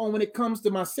mindset on when it comes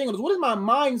to my singleness? What is my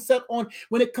mindset on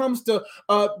when it comes to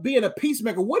being a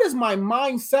peacemaker? What is my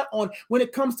mindset on when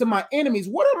it comes to my enemies?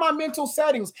 What are my mental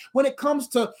settings when it comes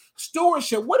to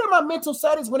stewardship? What are my mental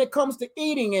settings when it comes to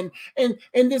eating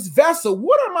and this vessel?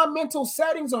 What are my mental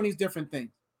settings on these different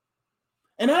things?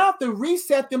 And I have to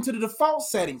reset them to the default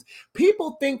settings.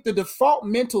 People think the default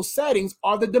mental settings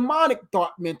are the demonic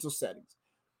thought mental settings.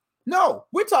 No,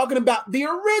 we're talking about the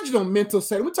original mental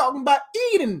setting. We're talking about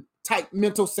Eden type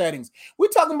mental settings. We're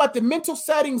talking about the mental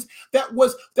settings that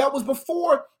was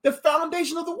before the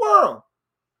foundation of the world,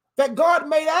 that God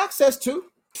made access to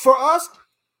for us.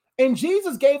 And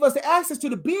Jesus gave us the access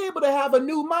to be able to have a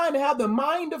new mind, to have the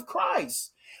mind of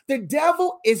Christ. The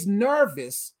devil is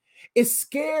nervous, is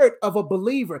scared of a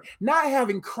believer not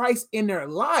having Christ in their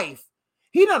life.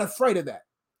 He's not afraid of that.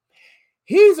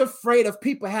 He's afraid of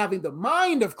people having the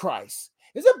mind of Christ.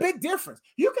 There's a big difference.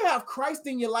 You can have Christ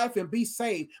in your life and be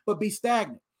saved, but be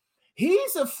stagnant.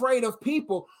 He's afraid of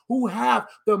people who have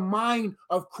the mind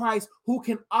of Christ, who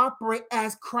can operate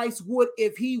as Christ would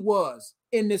if he was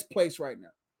in this place right now.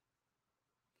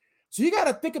 So you got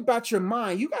to think about your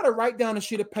mind. You got to write down a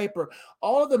sheet of paper,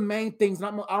 all of the main things.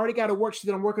 And I already got a worksheet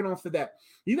that I'm working on for that.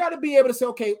 You got to be able to say,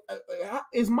 okay,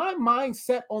 is my mind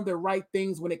set on the right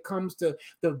things when it comes to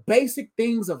the basic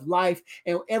things of life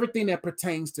and everything that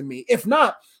pertains to me? If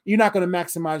not, you're not going to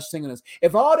maximize singleness.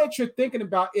 If all that you're thinking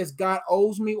about is God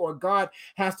owes me or God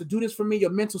has to do this for me,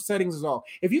 your mental settings is off.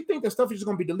 If you think the stuff is just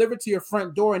going to be delivered to your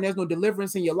front door and there's no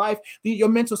deliverance in your life, your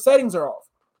mental settings are off.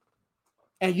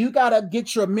 And you got to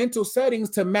get your mental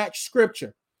settings to match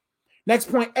scripture.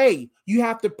 Next point A, you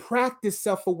have to practice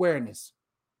self-awareness.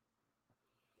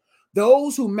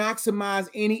 Those who maximize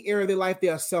any area of their life, they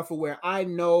are self-aware. I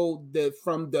know that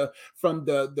from the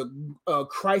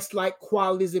Christ-like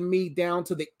qualities in me down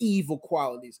to the evil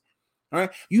qualities. All right,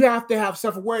 you have to have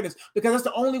self-awareness because that's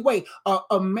the only way.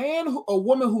 A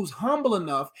woman who's humble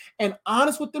enough and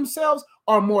honest with themselves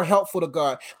are more helpful to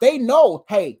God. They know,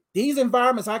 hey, these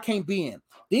environments I can't be in.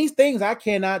 These things I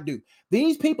cannot do.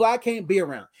 These people I can't be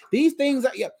around. These things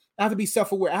I have to be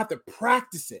self-aware. I have to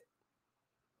practice it.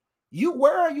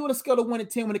 Where are you on a scale of 1 to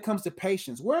 10 when it comes to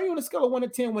patience? Where are you on a scale of 1 to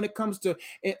 10 when it comes to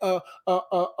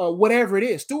whatever it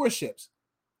is, stewardships?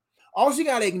 Also, you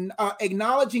got to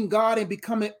acknowledging God and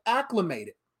becoming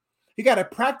acclimated. You got to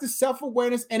practice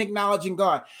self-awareness and acknowledging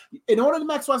God. In order to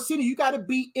maximize senior, you got to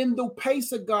be in the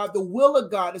pace of God, the will of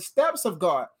God, the steps of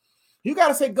God. You got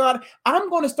to say, God, I'm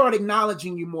going to start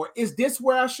acknowledging you more. Is this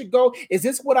where I should go? Is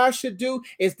this what I should do?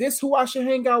 Is this who I should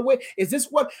hang out with? Is this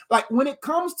what, like when it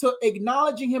comes to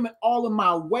acknowledging him in all of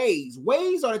my ways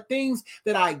are the things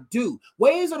that I do.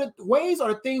 Ways are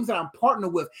the things that I'm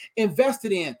partnered with,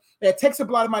 invested in, that takes up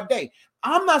a lot of my day.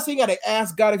 I'm not saying you got to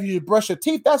ask God if you should brush your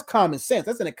teeth. That's common sense.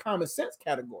 That's in a common sense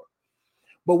category.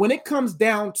 But when it comes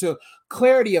down to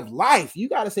clarity of life, you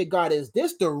got to say, God, is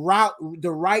this the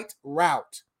right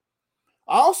route?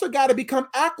 I also got to become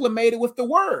acclimated with the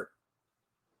word.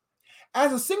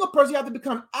 As a single person, you have to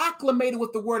become acclimated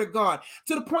with the word of God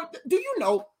to the point that, do you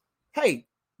know, hey,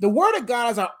 the word of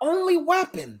God is our only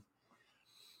weapon.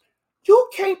 You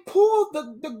can't pull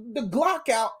the Glock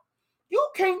out. You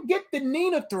can't get the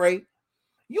Nina 3.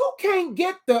 You can't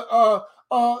get the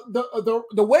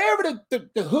whatever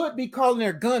the hood be calling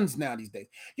their guns now these days.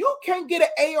 You can't get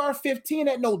an AR-15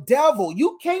 at no devil.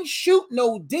 You can't shoot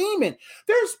no demon.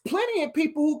 There's plenty of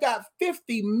people who got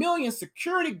 50 million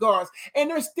security guards and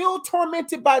they're still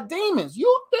tormented by demons.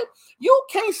 You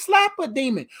can't slap a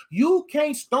demon. You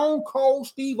can't Stone Cold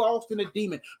Steve Austin a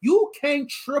demon. You can't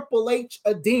Triple H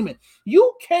a demon.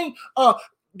 You can't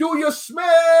do you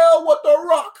smell what the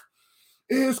Rock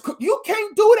is? You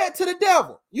can't do that to the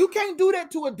devil. You can't do that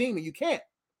to a demon. You can't.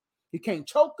 You can't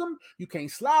choke them. You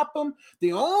can't slap them.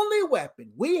 The only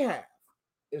weapon we have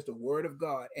is the word of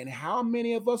God. And how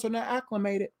many of us are not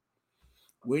acclimated?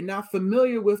 We're not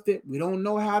familiar with it. We don't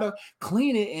know how to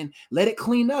clean it and let it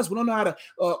clean us. We don't know how to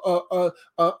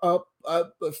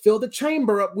fill the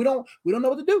chamber up. We don't know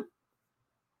what to do.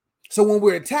 So when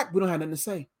we're attacked, we don't have nothing to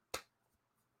say.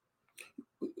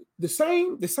 The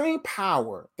same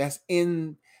power that's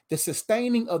in the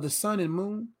sustaining of the sun and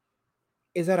moon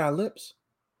is at our lips.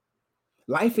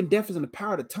 Life and death is in the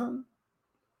power of the tongue.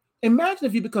 Imagine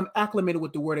if you become acclimated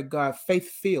with the word of God,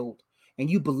 faith-filled, and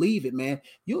you believe it, man,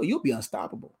 you'll be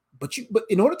unstoppable. But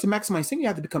in order to maximize singing, you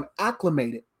have to become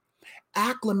acclimated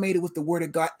with the word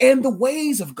of God and the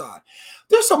ways of God.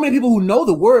 There's so many people who know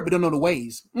the word but don't know the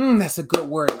ways. That's a good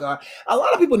word, God. A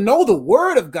lot of people know the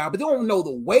word of God, but they don't know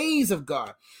the ways of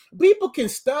God. People can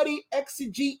study,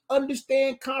 exegete,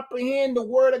 understand, comprehend the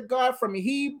word of God from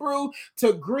Hebrew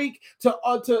to Greek to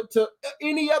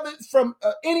any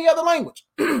other language.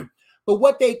 But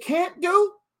what they can't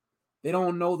do, they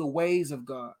don't know the ways of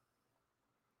God.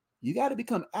 You got to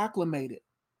become acclimated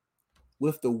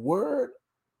with the word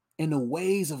and the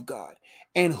ways of God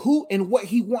and who and what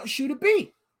he wants you to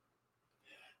be.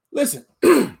 Listen,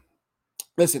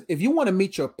 if you want to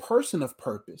meet your person of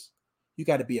purpose, you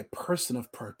got to be a person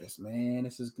of purpose, man.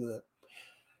 This is good.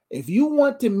 If you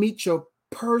want to meet your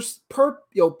person of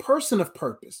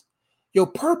purpose, your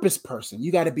purpose person,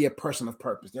 you got to be a person of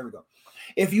purpose. There we go.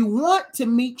 If you want to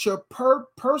meet your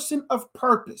person of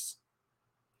purpose,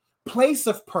 place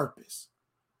of purpose,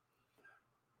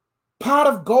 pot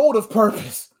of gold of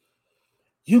purpose,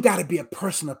 you got to be a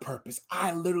person of purpose.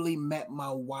 I literally met my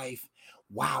wife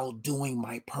while doing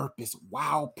my purpose,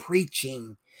 while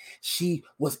preaching. She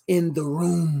was in the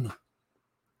room,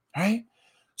 right?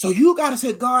 So you got to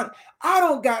say, God, I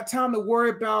don't got time to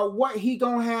worry about what he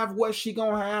gonna have, what she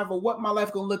gonna have, or what my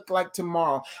life gonna look like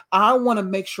tomorrow. I want to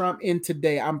make sure I'm in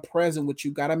today. I'm present with you,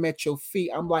 God. I'm at your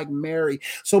feet. I'm like Mary.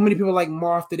 So many people like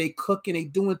Martha, they cooking, they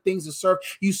doing things to serve.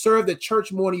 You serve the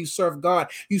church more than you serve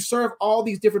God. You serve all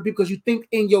these different people because you think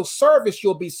in your service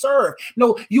you'll be served.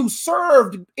 No, you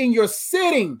served in your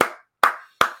sitting.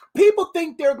 People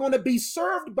think they're going to be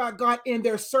served by God in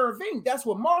their serving. That's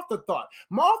what Martha thought.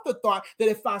 Martha thought that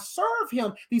if I serve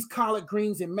him these collard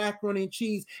greens and macaroni and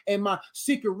cheese and my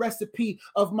secret recipe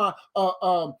of my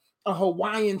a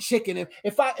Hawaiian chicken, and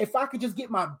if I could just get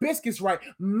my biscuits right,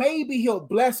 maybe he'll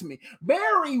bless me.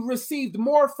 Mary received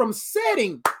more from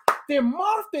sitting than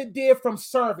Martha did from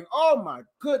serving. Oh my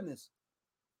goodness.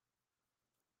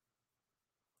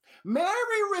 Mary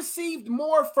received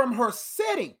more from her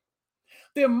sitting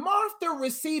than Martha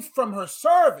received from her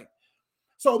serving.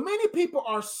 So many people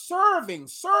are serving,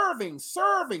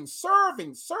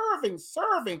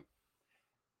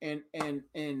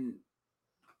 and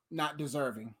not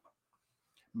deserving.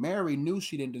 Mary knew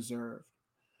she didn't deserve,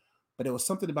 but there was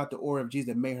something about the aura of Jesus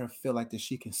that made her feel like that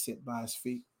she can sit by his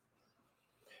feet.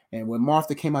 And when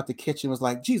Martha came out the kitchen, was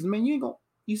like, Jesus, man, you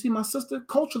see my sister?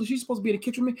 Culturally, she's supposed to be in the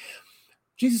kitchen with me.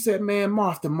 Jesus said, man,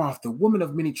 Martha, Martha, woman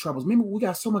of many troubles. Maybe we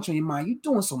got so much on your mind. You're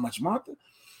doing so much, Martha.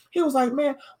 He was like,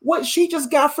 man, what she just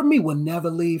got from me will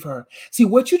never leave her. See,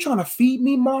 what you trying to feed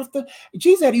me, Martha?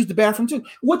 Jesus had to use the bathroom too.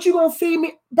 What you going to feed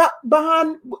me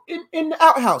behind in the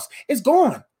outhouse? It's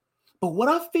gone. But what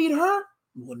I feed her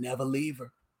will never leave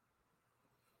her.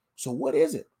 So what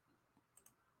is it?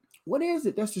 What is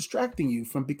it that's distracting you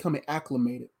from becoming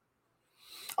acclimated?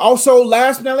 Also,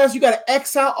 last but not least, you got to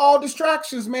X out all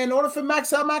distractions, man. In order for you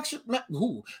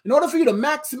to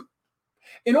max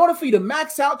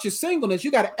out your singleness,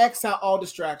 you got to X out all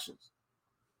distractions.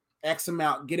 X them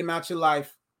out. Get them out your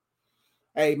life.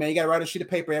 Hey, man, you got to write a sheet of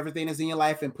paper, everything that's in your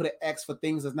life, and put an X for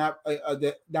things that's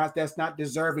not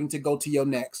deserving to go to your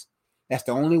next. That's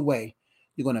the only way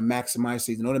you're going to maximize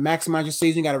season. In order to maximize your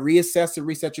season, you got to reassess and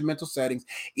reset your mental settings.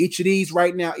 Each of these is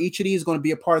going to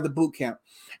be a part of the boot camp.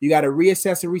 You got to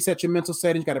reassess and reset your mental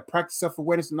settings. You got to practice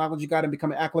self-awareness and knowledge you got and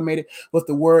become acclimated with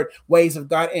the word, ways of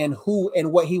God, and who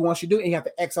and what he wants you to do. And you have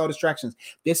to X all distractions.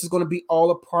 This is going to be all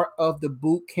a part of the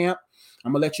boot camp.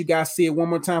 I'm going to let you guys see it one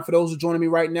more time. For those who are joining me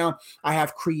right now, I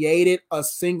have created a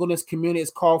singleness community.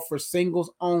 It's called For Singles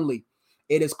Only.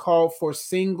 It is called For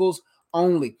Singles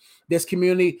Only. This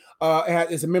community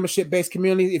is a membership-based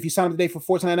community. If you sign up today for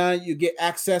 $14.99, you get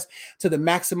access to the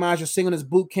Maximize Your Singleness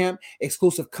Bootcamp,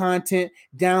 exclusive content,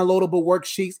 downloadable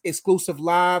worksheets, exclusive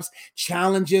lives,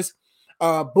 challenges,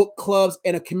 book clubs,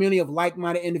 and a community of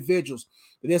like-minded individuals.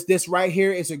 This right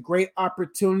here is a great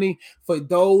opportunity for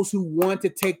those who want to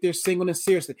take their singleness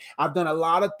seriously. I've done a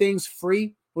lot of things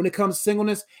free when it comes to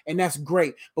singleness, and that's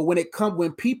great. But when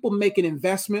people make an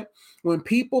investment, when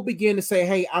people begin to say,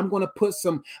 hey, I'm gonna put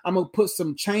some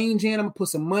change in, I'm gonna put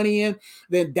some money in,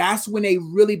 then that's when they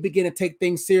really begin to take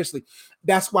things seriously.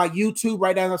 That's why YouTube,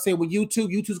 right now, I'm saying with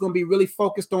YouTube's gonna be really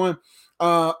focused on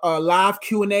live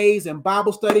Q&As and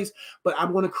Bible studies, but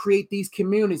I'm going to create these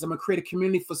communities. I'm going to create a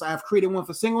community I've created one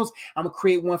for singles. I'm going to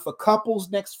create one for couples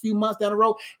next few months down the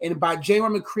road. And by January,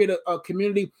 I'm going to create a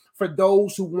community for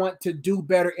those who want to do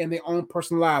better in their own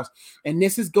personal lives. And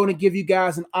this is going to give you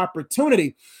guys an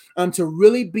opportunity to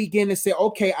really begin to say,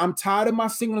 okay, I'm tired of my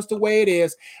singleness the way it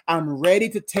is. I'm ready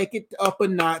to take it up a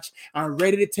notch. I'm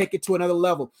ready to take it to another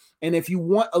level. And if you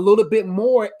want a little bit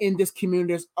more in this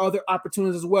community, there's other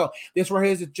opportunities as well. This right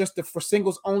here is just the For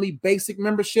Singles Only basic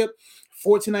membership,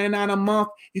 $14.99 a month.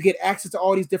 You get access to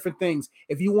all these different things.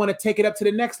 If you want to take it up to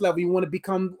the next level, you want to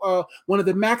become one of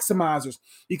the maximizers,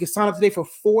 you can sign up today for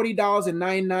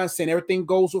 $40.99. Everything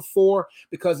goes with 4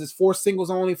 because it's 4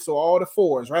 singles only, so all the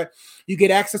 4s, right? You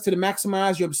get access to the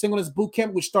Maximize Your Singleness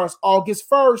Bootcamp, which starts August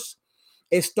 1st.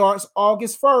 It starts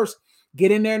August 1st. Get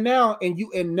in there now, and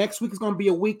next week is going to be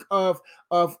a week of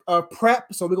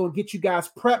prep. So we're going to get you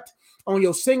guys prepped on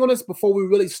your singleness before we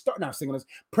really start. Not singleness,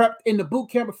 prepped in the boot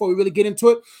camp before we really get into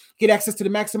it. Get access to the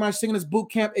Maximize Singleness Boot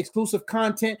Camp, exclusive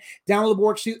content, download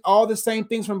worksheet, all the same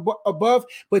things from above,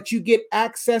 but you get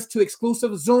access to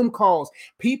exclusive Zoom calls.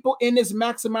 People in this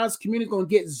Maximize community are going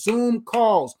to get Zoom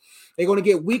calls. They're going to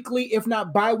get weekly, if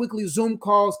not bi-weekly Zoom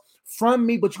calls from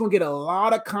me, but you're going to get a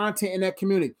lot of content in that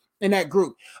community, in that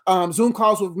group. Zoom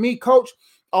calls with me, coach.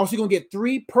 Also, you're going to get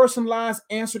 3 personalized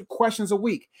answered questions a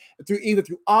week, either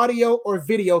through audio or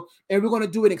video. And we're going to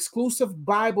do an exclusive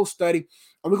Bible study.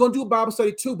 And we're going to do a Bible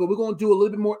study too, but we're going to do a little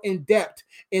bit more in depth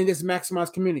in this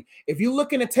Maximize community. If you're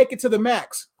looking to take it to the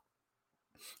max,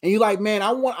 and you're like, man,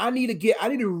 I need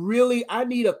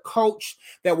a coach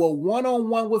that will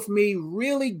one-on-one with me,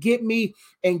 really get me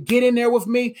and get in there with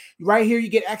me. Right here, you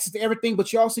get access to everything,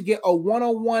 but you also get a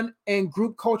one-on-one and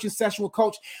group coaching session with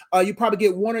coach. You probably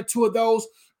get one or two of those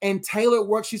and tailored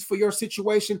worksheets for your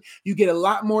situation. You get a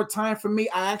lot more time from me.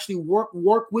 I actually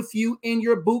work with you in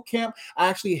your boot camp. I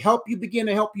actually help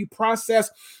you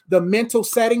process the mental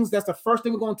settings. That's the first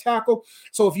thing we're going to tackle.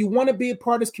 So if you want to be a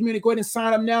part of this community, go ahead and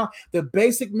sign up now. The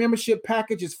basic membership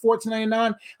package is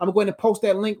 $14.99. I'm going to post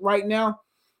that link right now.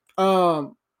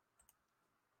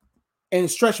 And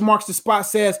Stretch Marks the Spot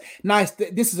says, nice,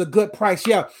 this is a good price.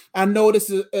 Yeah, I know this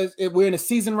is we're in a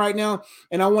season right now,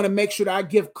 and I want to make sure that I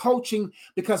give coaching,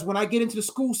 because when I get into the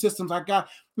school systems, I'm not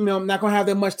going to have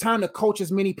that much time to coach as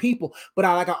many people. But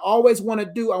I always want to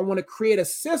do, I want to create a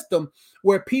system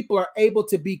where people are able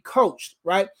to be coached,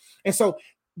 right? And so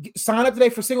sign up today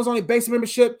for Singles Only basic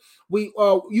membership.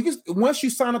 Once you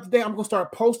sign up today, I'm gonna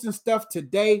start posting stuff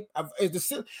today.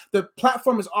 The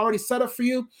platform is already set up for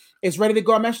you. It's ready to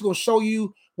go. I'm actually gonna show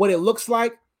you what it looks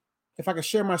like. If I can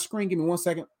share my screen, give me 1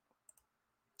 second.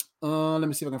 Let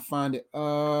me see if I can find it.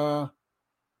 I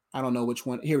don't know which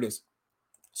one. Here it is.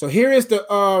 So here is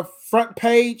the front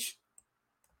page.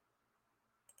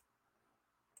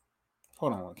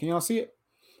 Hold on, can y'all see it?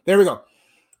 There we go.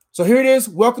 So here it is.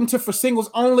 Welcome to For Singles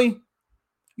Only.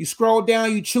 You scroll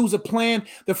down, you choose a plan.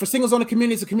 The For Singles Only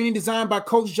community is a community designed by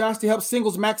Coach Josh to help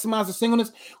singles maximize their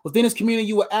singleness. Within this community,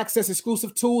 you will access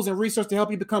exclusive tools and resources to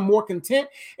help you become more content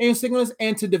in singleness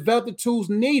and to develop the tools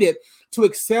needed to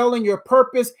excel in your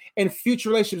purpose and future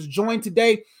relationships. Join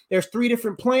today. There's 3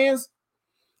 different plans.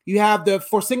 You have the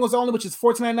For Singles Only, which is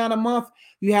 $14.99 a month.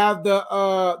 You have the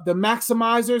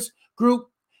Maximizers group,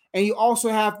 and you also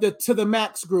have the To the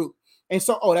Max group. And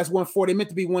so, that's 140, meant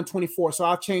to be 124. So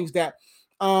I'll change that.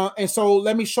 And so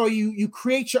let me show you, you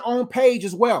create your own page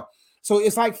as well. So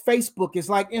it's like Facebook, it's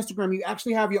like Instagram. You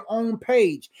actually have your own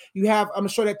page. I'm going to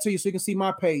show that to you so you can see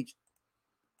my page.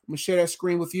 I'm going to share that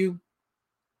screen with you.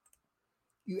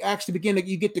 You actually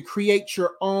you get to create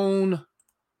your own.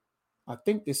 I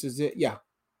think this is it. Yeah.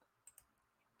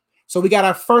 So we got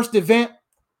our first event.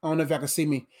 I don't know if y'all can see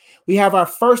me. We have our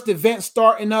first event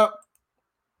starting up.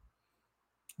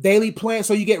 Daily plan.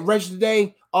 So you get registered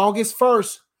today, August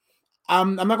 1st.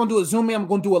 I'm not going to do a Zoom in. I'm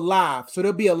going to do a live. So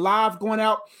there'll be a live going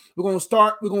out. We're going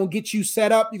to get you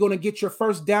set up. You're going to get your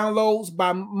first downloads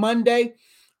by Monday.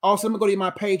 Also, I'm going to go to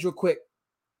my page real quick.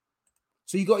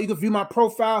 So you can view my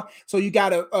profile. So you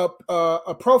got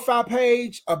a profile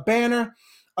page, a banner.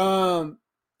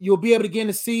 You'll be able to get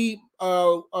to see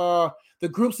the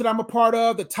groups that I'm a part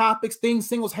of, the topics, things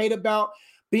singles hate about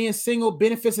being single,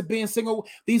 benefits of being single.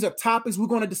 These are topics we're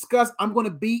going to discuss. I'm going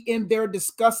to be in there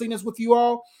discussing this with you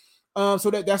all.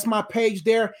 So that's my page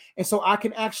there. And so I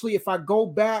can actually, if I go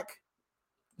back,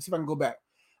 let's see if I can go back.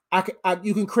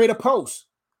 You can create a post.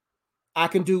 I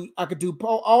could do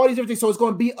all these different things. So it's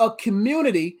going to be a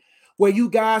community where you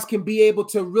guys can be able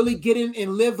to really get in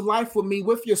and live life with me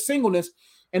with your singleness,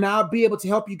 and I'll be able to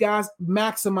help you guys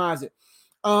maximize it.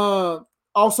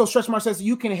 Also, Stretch Mark says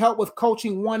you can help with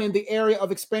coaching one in the area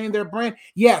of expanding their brand.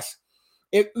 Yes,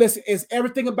 listen, it's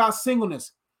everything about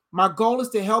singleness. My goal is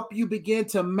to help you begin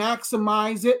to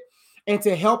maximize it and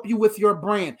to help you with your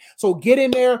brand. So get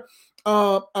in there.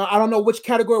 I don't know which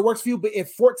category works for you, but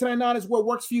if $14.99 is what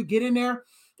works for you, get in there.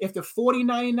 If the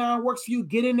 $40.99 works for you,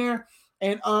 get in there.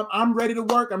 And I'm ready to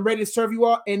work. I'm ready to serve you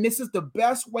all. And this is the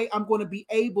best way I'm going to be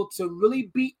able to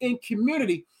really be in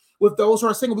community with those who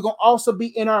are single. We're going to also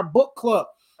be in our book club.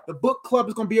 The book club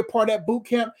is going to be a part of that boot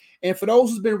camp. And for those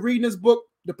who's been reading this book,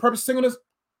 The Purpose of Singleness,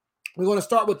 we're going to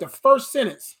start with the first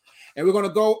sentence. And we're going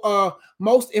to go,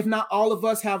 most, if not all of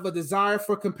us, have a desire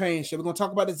for companionship. We're going to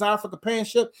talk about desire for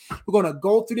companionship. We're going to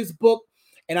go through this book.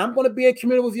 And I'm going to be in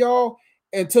community with y'all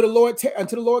until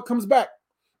the Lord comes back.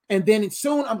 And then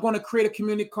soon I'm going to create a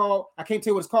community called, I can't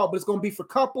tell you what it's called, but it's going to be for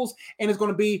couples, and it's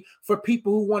going to be for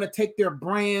people who want to take their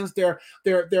brands, their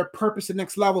purpose to the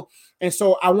next level. And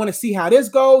so I want to see how this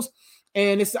goes.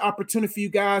 And it's an opportunity for you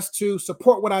guys to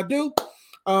support what I do,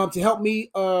 to help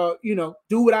me,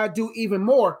 do what I do even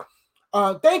more.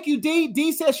 Thank you, Dee.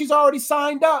 Dee says she's already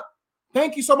signed up.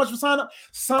 Thank you so much for signing up.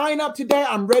 Sign up today.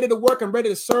 I'm ready to work. I'm ready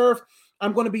to serve.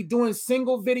 I'm going to be doing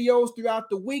single videos throughout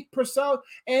the week per se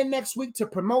and next week to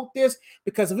promote this,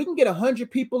 because if we can get 100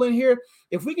 people in here,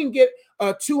 if we can get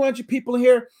 200 people in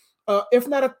here, if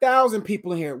not 1,000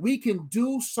 people in here, we can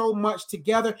do so much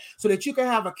together so that you can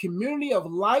have a community of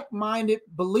like-minded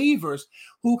believers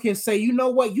who can say, you know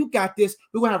what, you got this.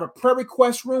 We're going to have a prayer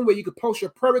request room where you can post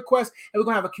your prayer requests, and we're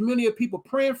going to have a community of people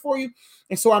praying for you.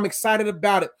 And so I'm excited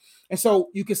about it. And so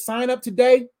you can sign up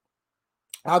today.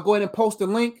 I'll go ahead and post the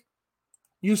link.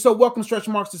 You're so welcome, Stretch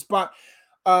Marks, to spot.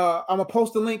 I'm gonna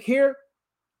post the link here.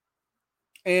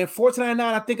 And $14.99,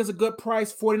 I think, is a good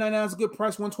price. $40.99 is a good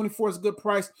price. $124 is a good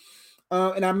price.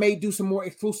 And I may do some more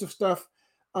exclusive stuff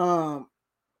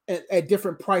at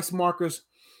different price markers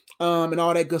and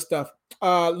all that good stuff.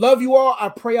 Love you all. I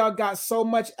pray y'all got so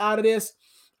much out of this.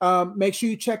 Make sure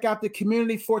you check out the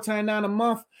community. $14.99 a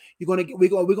month.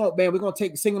 We're gonna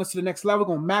take singleness to the next level.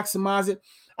 We're gonna maximize it.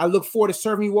 I look forward to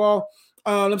serving you all.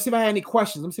 Let me see if I had any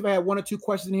questions. Let me see if I had 1 or 2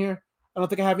 questions in here. I don't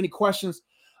think I have any questions.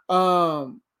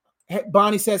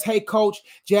 Bonnie says, hey, coach.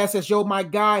 Jazz says, yo, my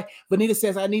guy. Vanita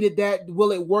says, I needed that.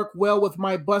 Will it work well with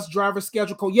my bus driver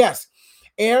schedule? Code? Yes.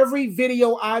 Every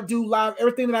video I do live,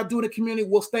 everything that I do in the community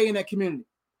will stay in that community.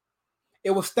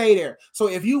 It will stay there. So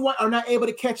if you are not able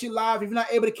to catch it live, if you're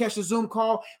not able to catch the Zoom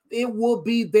call, it will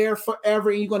be there forever,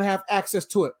 and you're going to have access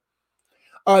to it.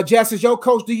 Jazz says, yo,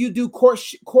 coach, do you do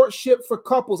courtship for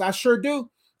couples? I sure do.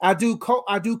 I do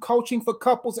coaching for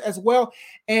couples as well.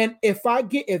 And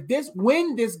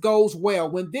when this goes well,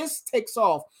 when this takes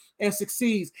off and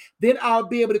succeeds, then I'll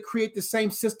be able to create the same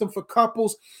system for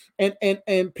couples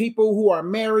and people who are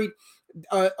married,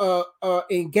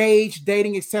 engaged,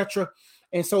 dating, etc.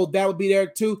 And so that would be there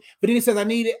too. Vanita says,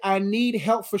 I need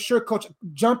help for sure, coach.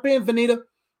 Jump in, Vanita.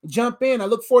 Jump in. I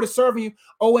look forward to serving you.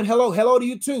 Oh, and hello to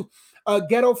you too.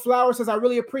 Ghetto Flower says, I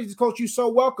really appreciate this, coach. You're so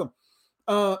welcome.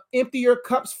 Empty your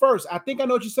cups first. I think I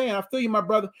know what you're saying. I feel you, my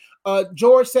brother.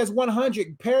 George says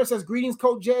 100. Paris says, greetings,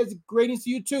 Coach Jazz. Greetings to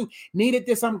you too. Needed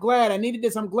this. I'm glad. I needed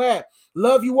this. I'm glad.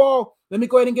 Love you all. Let me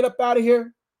go ahead and get up out of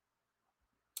here.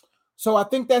 So I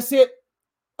think that's it.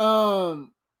 And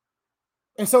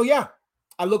so, yeah,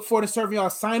 I look forward to serving y'all.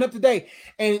 Sign up today.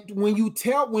 And when you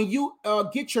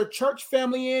get your church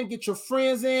family in, get your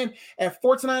friends in at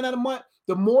 $14.99 a month,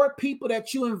 the more people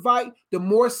that you invite, the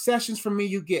more sessions from me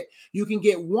you get. You can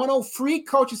get 1 free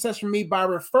coaching session from me by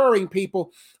referring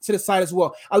people to the site as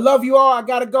well. I love you all. I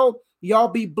got to go. Y'all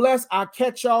be blessed. I'll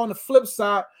catch y'all on the flip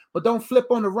side, but don't flip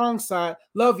on the wrong side.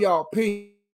 Love y'all.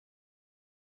 Peace.